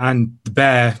 And the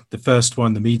bear, the first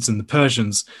one, the Medes and the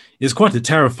Persians, is quite a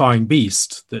terrifying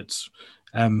beast that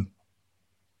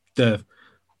the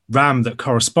ram that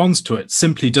corresponds to it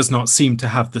simply does not seem to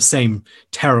have the same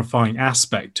terrifying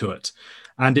aspect to it.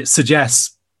 And it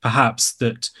suggests perhaps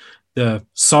that the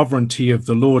sovereignty of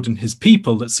the Lord and his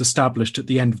people that's established at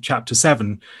the end of chapter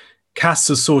 7 casts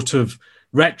a sort of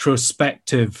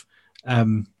retrospective,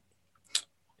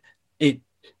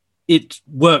 it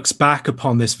works back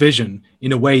upon this vision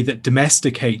in a way that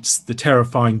domesticates the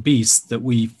terrifying beasts that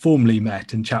we formerly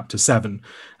met in chapter 7.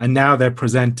 And now they're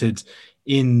presented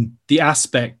in the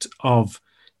aspect of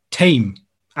tame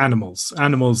animals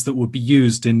that would be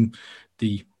used in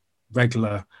the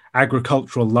regular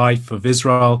agricultural life of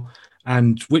Israel,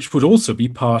 and which would also be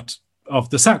part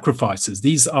of the sacrifices.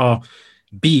 These are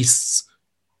beasts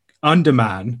under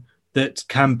man that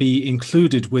can be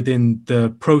included within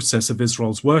the process of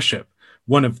Israel's worship,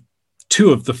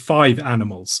 two of the 5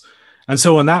 animals. And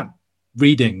so on that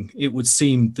reading, it would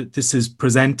seem that this is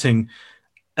presenting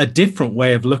a different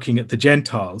way of looking at the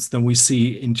Gentiles than we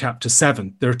see in chapter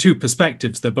 7. There are 2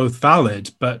 perspectives. They're both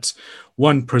valid, but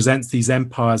one presents these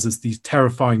empires as these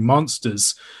terrifying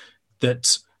monsters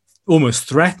that almost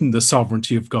threaten the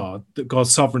sovereignty of God, that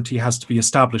God's sovereignty has to be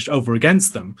established over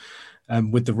against them,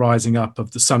 with the rising up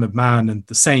of the Son of Man and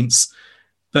the saints.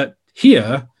 But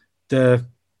here, the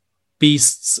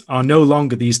beasts are no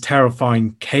longer these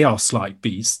terrifying chaos-like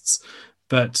beasts,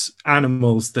 but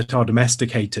animals that are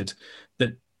domesticated,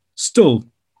 that still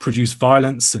produce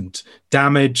violence and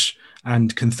damage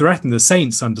and can threaten the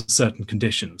saints under certain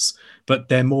conditions, but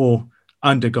they're more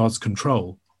under God's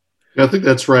control. Yeah, I think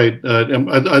that's right.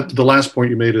 The last point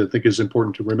you made, I think, is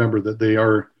important to remember, that they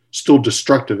are still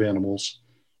destructive animals,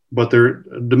 but their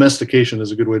domestication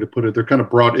is a good way to put it. They're kind of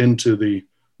brought into the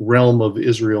realm of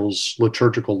Israel's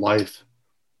liturgical life,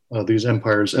 these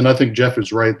empires. And I think Jeff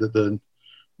is right that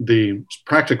the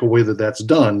practical way that that's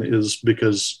done is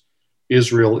because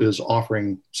Israel is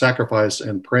offering sacrifice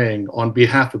and praying on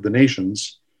behalf of the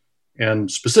nations, and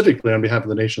specifically on behalf of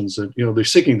the nations that, they're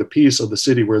seeking the peace of the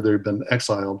city where they've been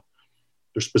exiled.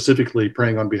 They're specifically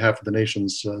praying on behalf of the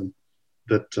nations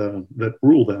that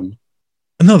rule them.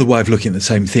 Another way of looking at the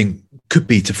same thing could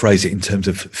be to phrase it in terms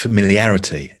of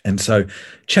familiarity. And so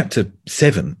chapter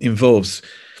 7 involves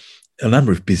a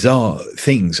number of bizarre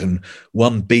things, and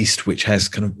one beast which has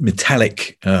kind of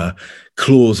metallic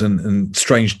claws and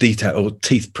strange detail, or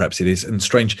teeth perhaps it is, and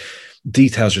strange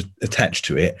details attached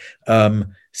to it,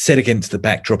 set against the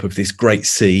backdrop of this great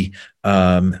sea,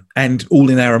 and all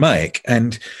in Aramaic.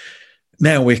 And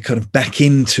now we're kind of back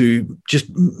into just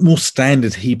more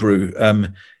standard Hebrew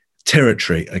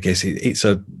territory, I guess. It's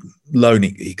a lone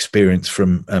experience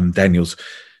from Daniel's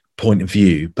point of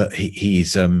view, but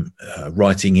he's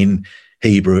writing in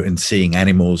Hebrew and seeing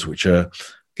animals which are,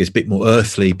 I guess, a bit more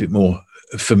earthly, a bit more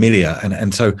familiar.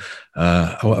 And so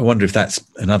I wonder if that's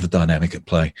another dynamic at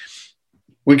play.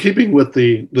 When keeping with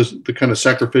the kind of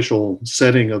sacrificial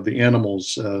setting of the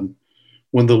animals,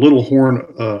 when the little horn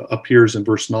appears in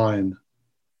verse 9,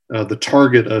 the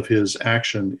target of his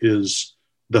action is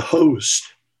the host.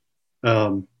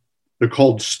 They're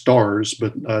called stars,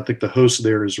 but I think the host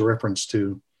there is a reference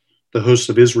to the host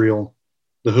of Israel.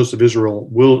 The host of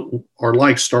Israel are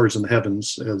like stars in the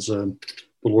heavens, as the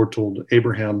Lord told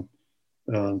Abraham.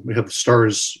 We have the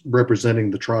stars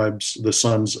representing the tribes, the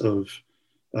sons of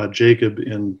Jacob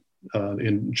in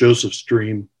Joseph's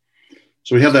dream.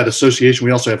 So we have that association.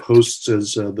 We also have hosts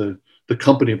as the the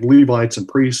company of Levites and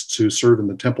priests who serve in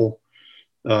the temple,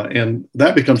 and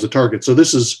that becomes the target. So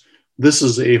this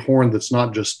is a horn that's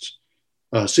not just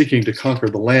seeking to conquer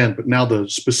the land, but now the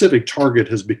specific target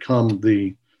has become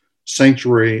the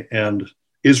sanctuary and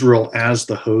Israel as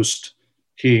the host.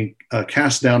 He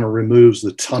casts down or removes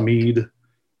the tamid.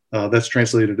 That's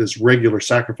translated as regular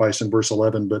sacrifice in verse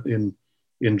 11, but in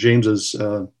James's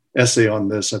essay on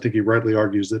this, I think he rightly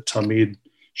argues that tamid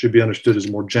should be understood as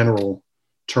a more general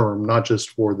term, not just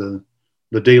for the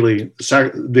daily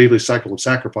cycle of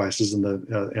sacrifices and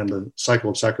the cycle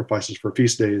of sacrifices for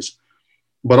feast days,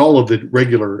 but all of the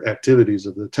regular activities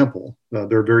of the temple.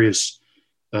 There are various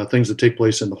things that take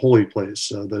place in the holy place,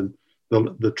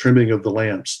 the trimming of the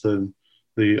lamps, the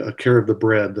care of the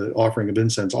bread, the offering of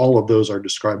incense. All of those are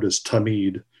described as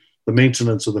tamid. The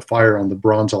maintenance of the fire on the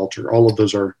bronze altar. All of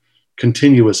those are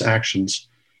continuous actions.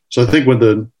 So I think when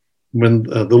the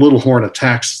little horn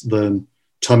attacks the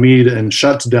tamid and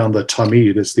shuts down the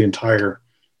tamid, it's the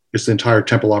entire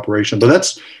temple operation. But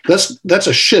that's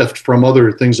a shift from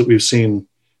other things that we've seen.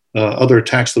 Other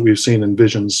attacks that we've seen in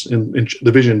visions, in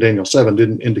the vision in Daniel 7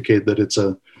 didn't indicate that it's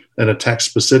an attack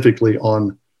specifically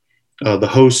on the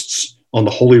hosts, on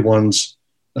the holy ones,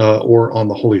 or on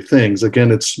the holy things.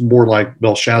 Again, it's more like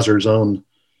Belshazzar's own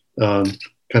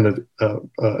kind of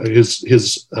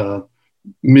his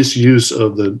misuse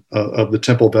of the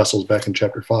temple vessels back in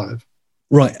chapter 5.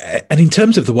 Right, and in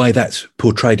terms of the way that's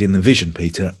portrayed in the vision,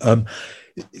 Peter,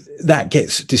 that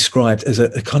gets described as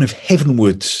a kind of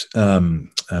heavenwards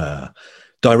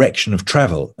direction of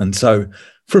travel. And so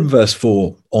from verse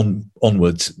 4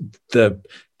 onwards, the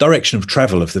direction of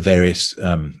travel of the various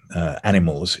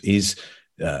animals is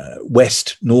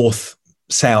west, north,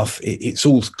 south. It's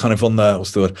all kind of on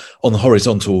the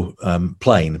horizontal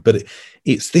plane. But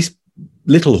it's this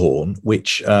little horn,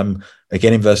 which,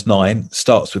 again, in verse 9,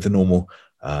 starts with the normal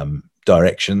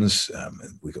directions.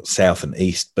 We've got south and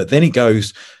east, but then it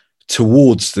goes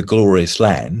towards the glorious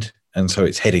land, and so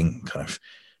it's heading kind of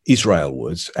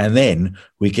Israelwards, and then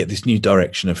we get this new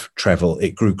direction of travel.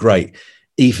 It grew great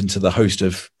even to the host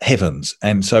of heavens,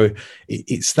 and so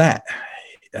it's that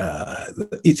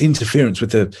its interference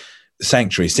with the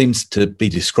sanctuary seems to be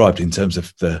described in terms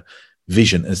of the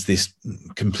vision as this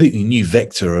completely new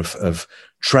vector of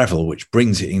travel, which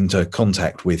brings it into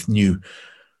contact with new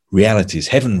realities,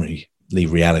 heavenly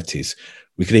realities.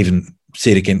 We could even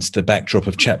see it against the backdrop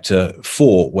of chapter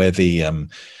 4, where the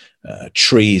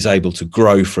tree is able to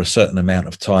grow for a certain amount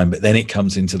of time, but then it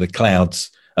comes into the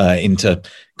clouds, into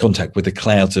contact with the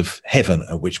clouds of heaven,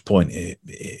 at which point it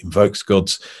invokes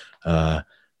God's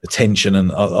attention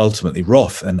and ultimately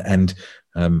wrath. And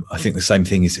I think the same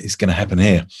thing is going to happen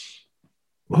here.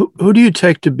 Who do you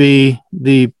take to be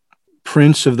the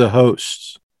prince of the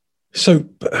hosts? So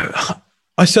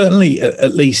I certainly,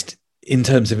 at least in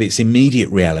terms of its immediate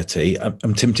reality,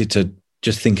 I'm tempted to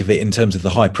just think of it in terms of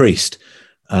the high priest.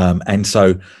 And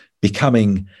so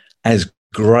becoming as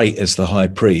great as the high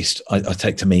priest, I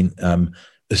take to mean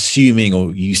assuming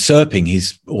or usurping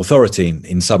his authority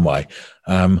in some way.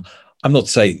 I'm not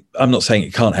saying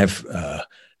it can't have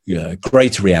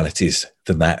greater realities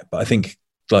than that, but I think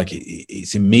like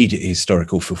its immediate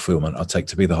historical fulfillment, I'll take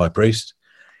to be the high priest.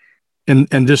 And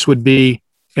this would be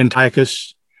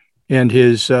Antiochus and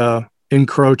his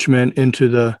encroachment into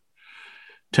the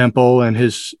temple and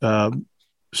his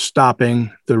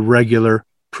stopping the regular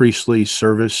priestly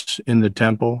service in the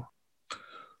temple.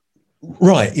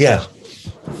 Right, yeah.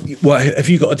 Well, have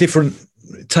you got a different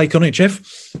take on it,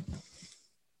 Jeff?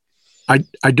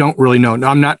 I don't really know. No,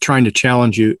 I'm not trying to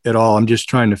challenge you at all. I'm just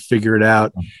trying to figure it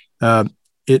out.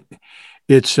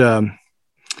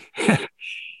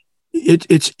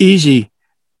 It's easy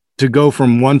to go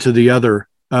from one to the other,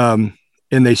 and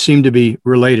they seem to be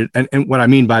related. And what I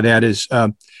mean by that is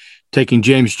taking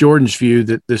James Jordan's view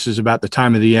that this is about the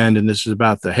time of the end, and this is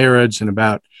about the Herods and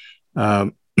about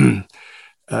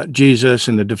Jesus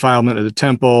and the defilement of the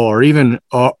temple, or even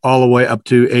all the way up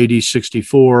to AD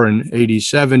 64 and AD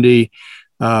 70,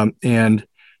 and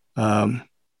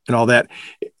all that.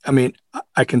 I mean,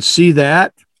 I can see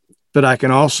that, but I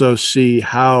can also see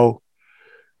how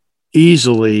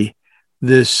easily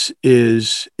this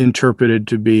is interpreted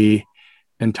to be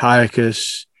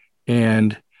Antiochus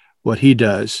and what he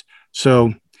does.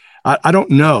 So I don't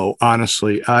know,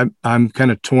 honestly. I'm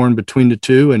kind of torn between the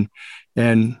two,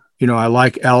 and you know, I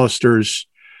like Alistair's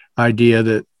idea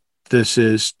that this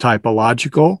is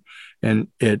typological, and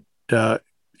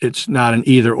it's not an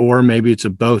either or. Maybe it's a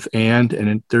both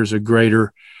and there's a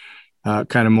greater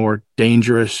kind of more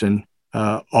dangerous and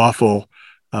awful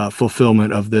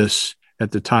fulfillment of this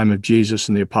at the time of Jesus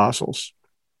and the apostles.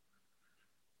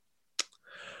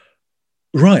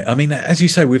 Right. I mean, as you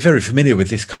say, we're very familiar with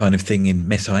this kind of thing in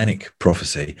messianic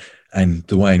prophecy and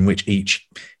the way in which each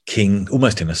king,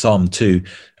 almost in a Psalm 2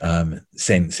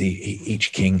 sense,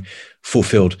 each king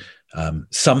fulfilled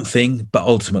something, but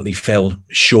ultimately fell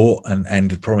short,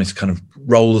 and the promise kind of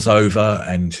rolls over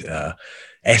and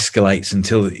escalates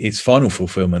until its final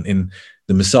fulfillment in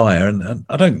the Messiah. And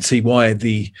I don't see why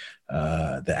the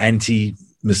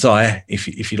anti-Messiah,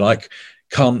 if you like,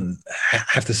 can't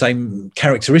have the same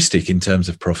characteristic in terms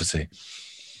of prophecy.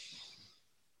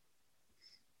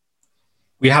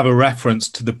 We have a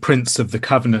reference to the Prince of the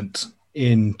Covenant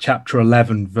in chapter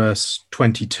 11, verse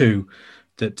 22,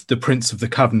 that the Prince of the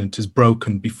Covenant is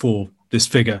broken before this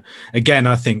figure. Again,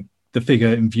 I think the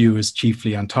figure in view is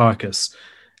chiefly Antiochus.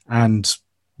 And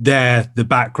there, the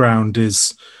background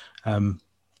is the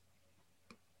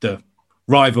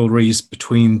rivalries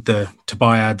between the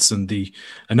Tobiads and the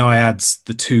Enaiads,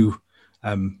 the two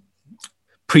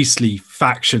priestly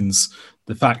factions,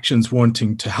 the factions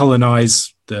wanting to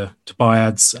Hellenize the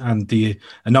Tobiads and the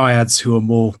Enaiads, who are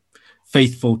more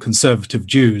faithful conservative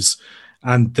Jews.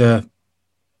 And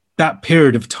that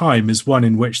period of time is one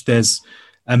in which there's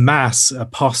a mass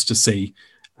apostasy,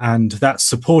 and that's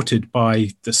supported by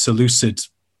the Seleucid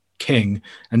king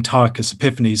Antiochus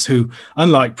Epiphanes, who,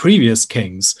 unlike previous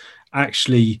kings,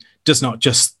 actually does not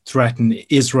just threaten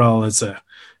Israel as a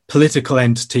political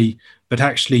entity, but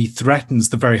actually threatens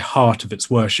the very heart of its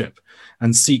worship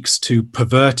and seeks to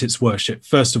pervert its worship,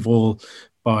 first of all,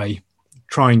 by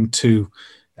trying to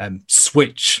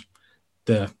switch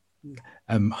the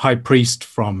high priest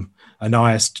from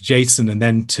Ananias to Jason, and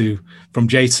then from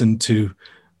Jason to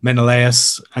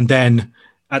Menelaus, and then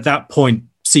at that point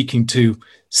seeking to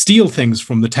steal things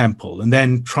from the temple, and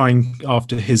then trying,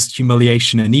 after his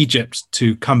humiliation in Egypt,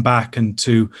 to come back and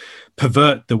to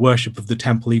pervert the worship of the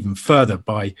temple even further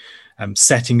by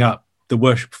setting up the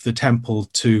worship of the temple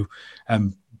to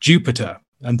Jupiter,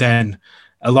 and then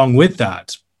along with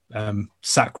that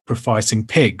sacrificing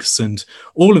pigs, and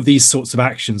all of these sorts of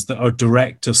actions that are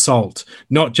direct assault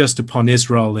not just upon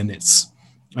Israel in its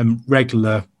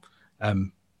regular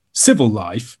civil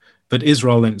life, but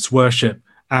Israel in its worship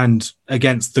and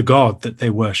against the God that they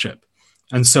worship.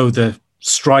 And so the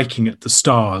striking at the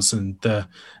stars and the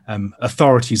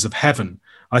authorities of heaven,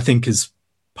 I think, is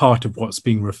part of what's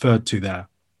being referred to there.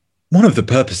 One of the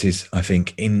purposes, I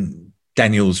think, in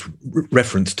Daniel's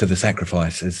reference to the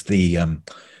sacrifice as the,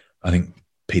 I think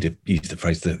Peter used the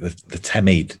phrase, the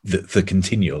tamid, the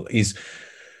continual, is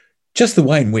just the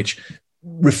way in which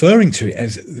referring to it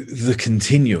as the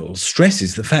continual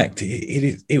stresses the fact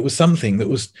it was something that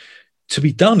was to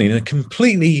be done in a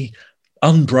completely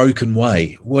unbroken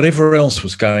way. Whatever else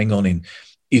was going on in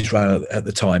Israel at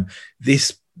the time,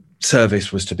 this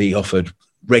service was to be offered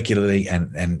regularly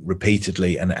and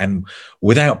repeatedly and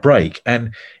without break.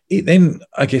 And it then,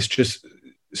 I guess, just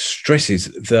stresses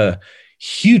the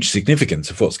huge significance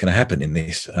of what's going to happen in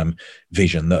this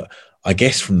vision that, I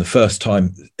guess, from the first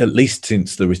time, at least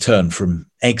since the return from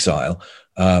exile,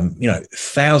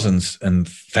 thousands and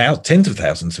tens of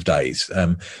thousands of days,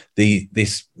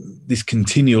 this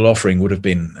continual offering would have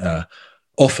been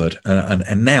offered,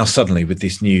 and now suddenly with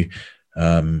this new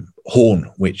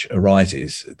horn which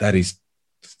arises, that is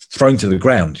thrown to the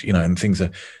ground, and things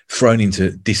are thrown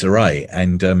into disarray,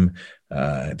 and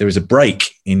there is a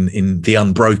break in the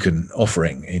unbroken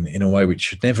offering in a way which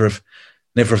should never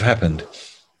have happened.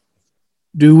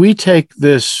 Do we take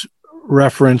this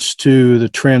reference to the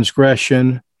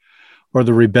transgression or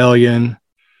the rebellion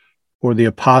or the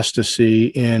apostasy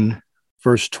in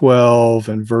verse 12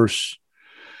 and verse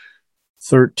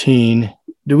 13?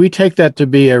 Do we take that to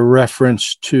be a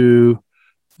reference to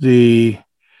the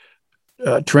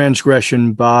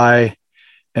transgression by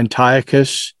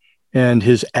Antiochus and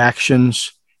his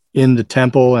actions in the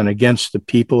temple and against the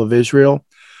people of Israel?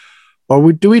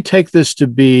 Or do we take this to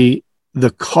be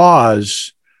the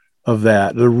cause of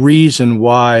that, the reason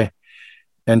why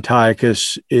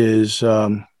Antiochus does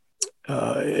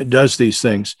these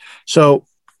things? So,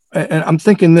 and I'm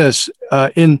thinking this,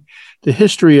 in the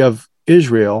history of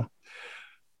Israel,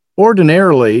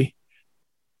 ordinarily,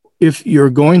 if you're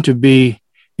going to be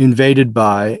invaded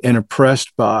by and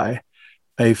oppressed by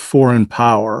a foreign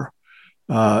power,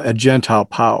 a Gentile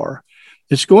power,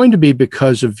 it's going to be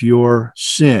because of your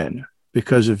sin,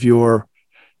 because of your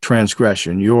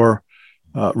transgression, your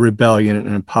rebellion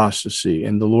and apostasy.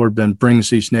 And the Lord then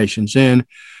brings these nations in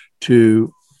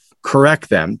to correct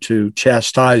them, to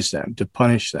chastise them, to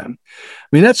punish them. I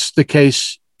mean, that's the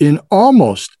case in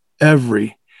almost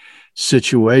every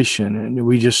situation. And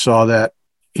we just saw that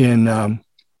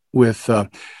with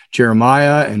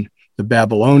Jeremiah and the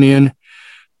Babylonian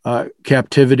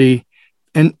captivity.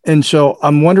 And so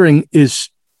I'm wondering, is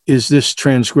this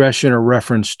transgression a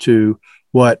reference to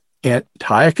what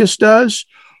Antiochus does,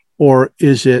 or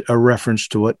is it a reference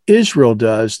to what Israel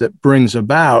does that brings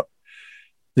about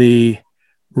the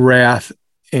wrath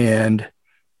and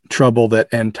trouble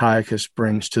that Antiochus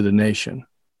brings to the nation?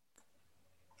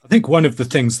 I think one of the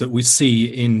things that we see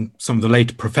in some of the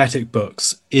later prophetic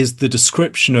books is the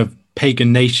description of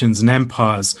pagan nations and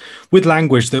empires with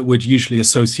language that would usually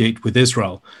associate with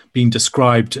Israel, being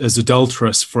described as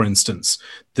adulterous, for instance,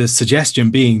 the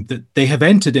suggestion being that they have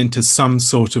entered into some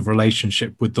sort of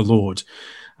relationship with the Lord.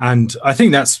 And I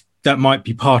think that might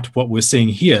be part of what we're seeing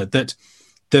here, that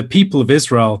the people of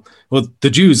Israel, or the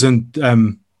Jews and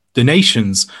the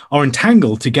nations, are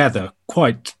entangled together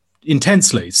quite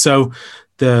intensely. So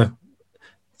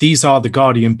these are the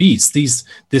guardian beasts.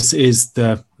 This is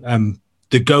the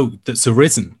goat that's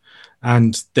arisen,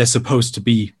 and they're supposed to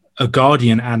be a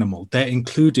guardian animal. They're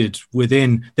included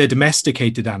within, they're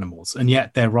domesticated animals, and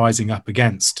yet they're rising up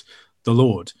against the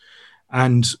Lord.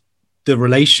 And the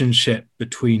relationship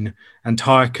between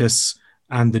Antiochus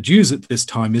and the Jews at this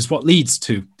time is what leads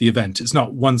to the event. It's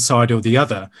not one side or the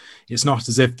other. It's not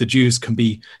as if the Jews can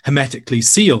be hermetically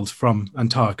sealed from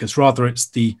Antiochus. Rather, it's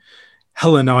the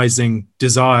Hellenizing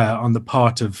desire on the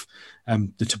part of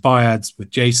the Tobiads with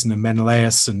Jason and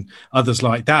Menelaus and others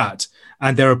like that.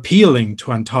 And they're appealing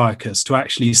to Antiochus to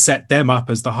actually set them up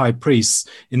as the high priests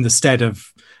in the stead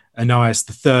of Anias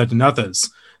III and others,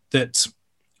 that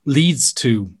leads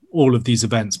to all of these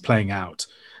events playing out.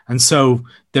 And so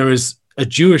there is a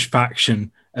Jewish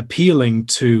faction appealing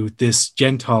to this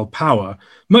Gentile power,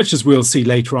 much as we'll see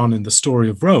later on in the story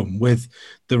of Rome, with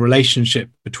the relationship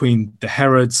between the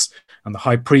Herods and the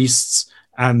high priests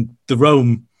and the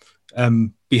Rome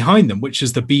behind them, which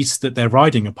is the beast that they're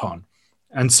riding upon.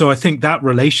 And so I think that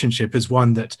relationship is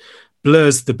one that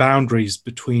blurs the boundaries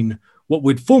between what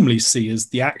we'd formerly see as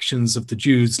the actions of the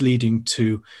Jews leading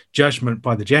to judgment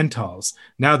by the Gentiles.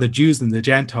 Now the Jews and the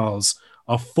Gentiles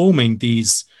are forming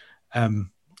these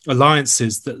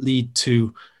alliances that lead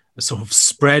to a sort of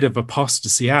spread of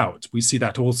apostasy out. We see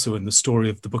that also in the story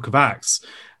of the book of Acts,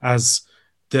 as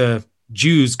the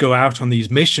Jews go out on these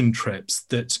mission trips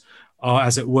that are,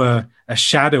 as it were, a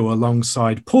shadow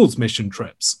alongside Paul's mission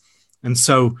trips. And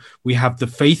so we have the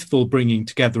faithful bringing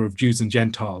together of Jews and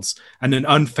Gentiles, and an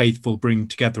unfaithful bringing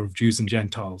together of Jews and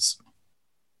Gentiles.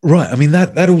 Right. I mean,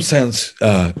 that all sounds,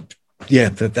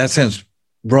 that sounds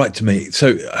right to me.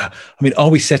 So, I mean, are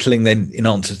we settling then, in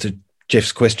answer to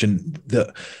Jeff's question,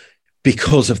 that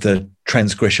because of the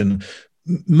transgression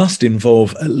must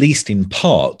involve, at least in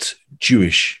part,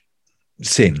 Jewish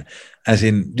sin, as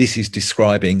in this is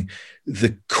describing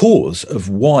the cause of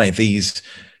why these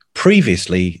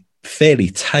previously fairly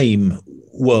tame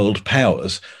world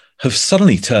powers have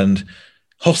suddenly turned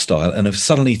hostile and have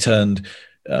suddenly turned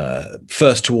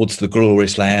first towards the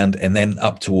glorious land and then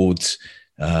up towards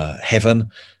heaven.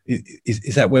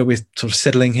 Is that where we're sort of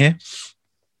settling here?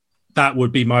 That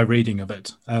would be my reading of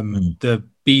it. The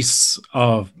beasts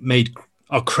are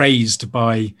crazed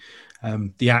by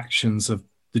the actions of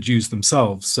the Jews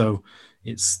themselves. So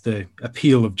it's the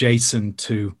appeal of Jason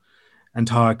to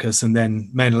Antiochus and then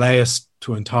Menelaus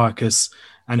to Antiochus,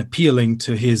 and appealing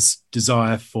to his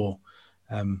desire for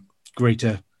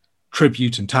greater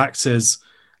tribute and taxes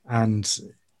and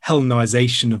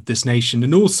Hellenization of this nation,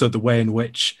 and also the way in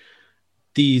which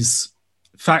these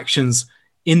factions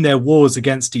in their wars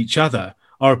against each other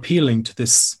are appealing to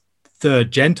this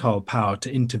third Gentile power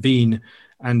to intervene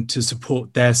and to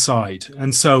support their side.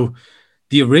 And so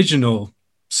the original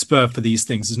spur for these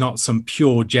things is not some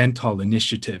pure Gentile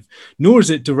initiative, nor is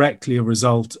it directly a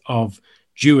result of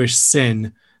Jewish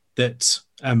sin that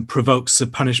provokes a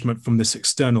punishment from this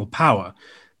external power.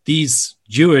 These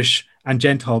Jewish and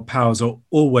Gentile powers are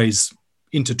always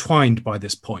intertwined by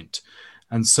this point.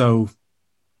 And so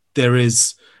there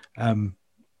is,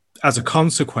 as a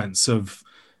consequence of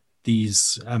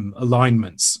these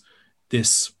alignments,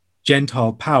 this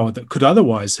Gentile power that could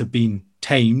otherwise have been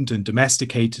tamed and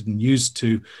domesticated and used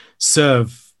to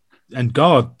serve and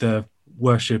guard the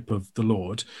worship of the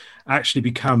Lord actually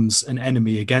becomes an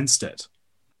enemy against it.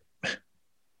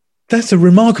 That's a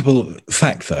remarkable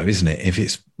fact, though, isn't it? If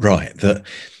it's right that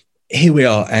here we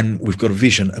are and we've got a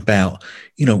vision about,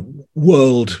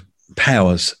 world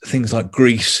powers, things like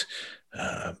Greece,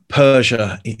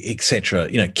 Persia, etc.,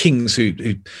 kings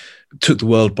who took the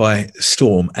world by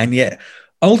storm, and yet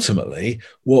ultimately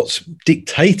what's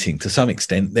dictating to some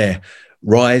extent their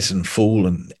rise and fall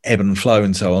and ebb and flow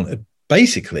and so on are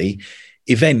basically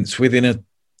events within a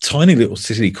tiny little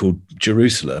city called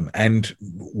Jerusalem and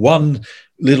one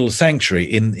little sanctuary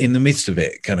in the midst of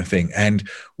it, kind of thing. And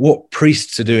what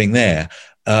priests are doing there,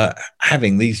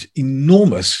 having these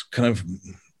enormous kind of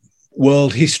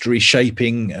world history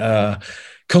shaping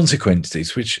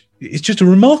consequences, which is just a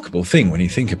remarkable thing when you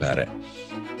think about it.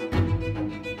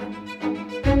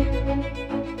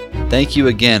 Thank you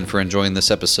again for enjoying this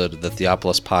episode of the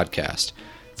Theopolis Podcast.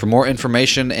 For more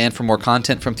information and for more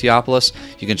content from Theopolis,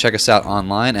 you can check us out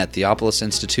online at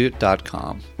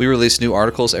theopolisinstitute.com. We release new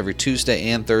articles every Tuesday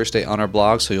and Thursday on our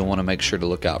blog, so you'll want to make sure to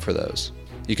look out for those.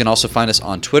 You can also find us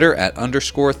on Twitter at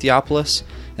 _Theopolis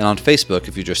and on Facebook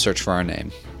if you just search for our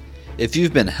name. If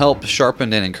you've been helped,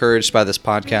 sharpened, and encouraged by this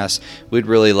podcast, we'd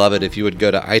really love it if you would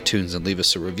go to iTunes and leave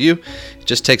us a review. It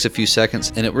just takes a few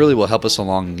seconds, and it really will help us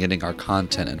along in getting our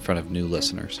content in front of new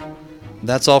listeners.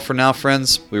 That's all for now,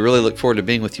 friends. We really look forward to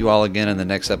being with you all again in the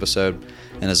next episode.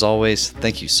 And as always,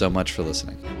 thank you so much for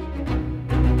listening.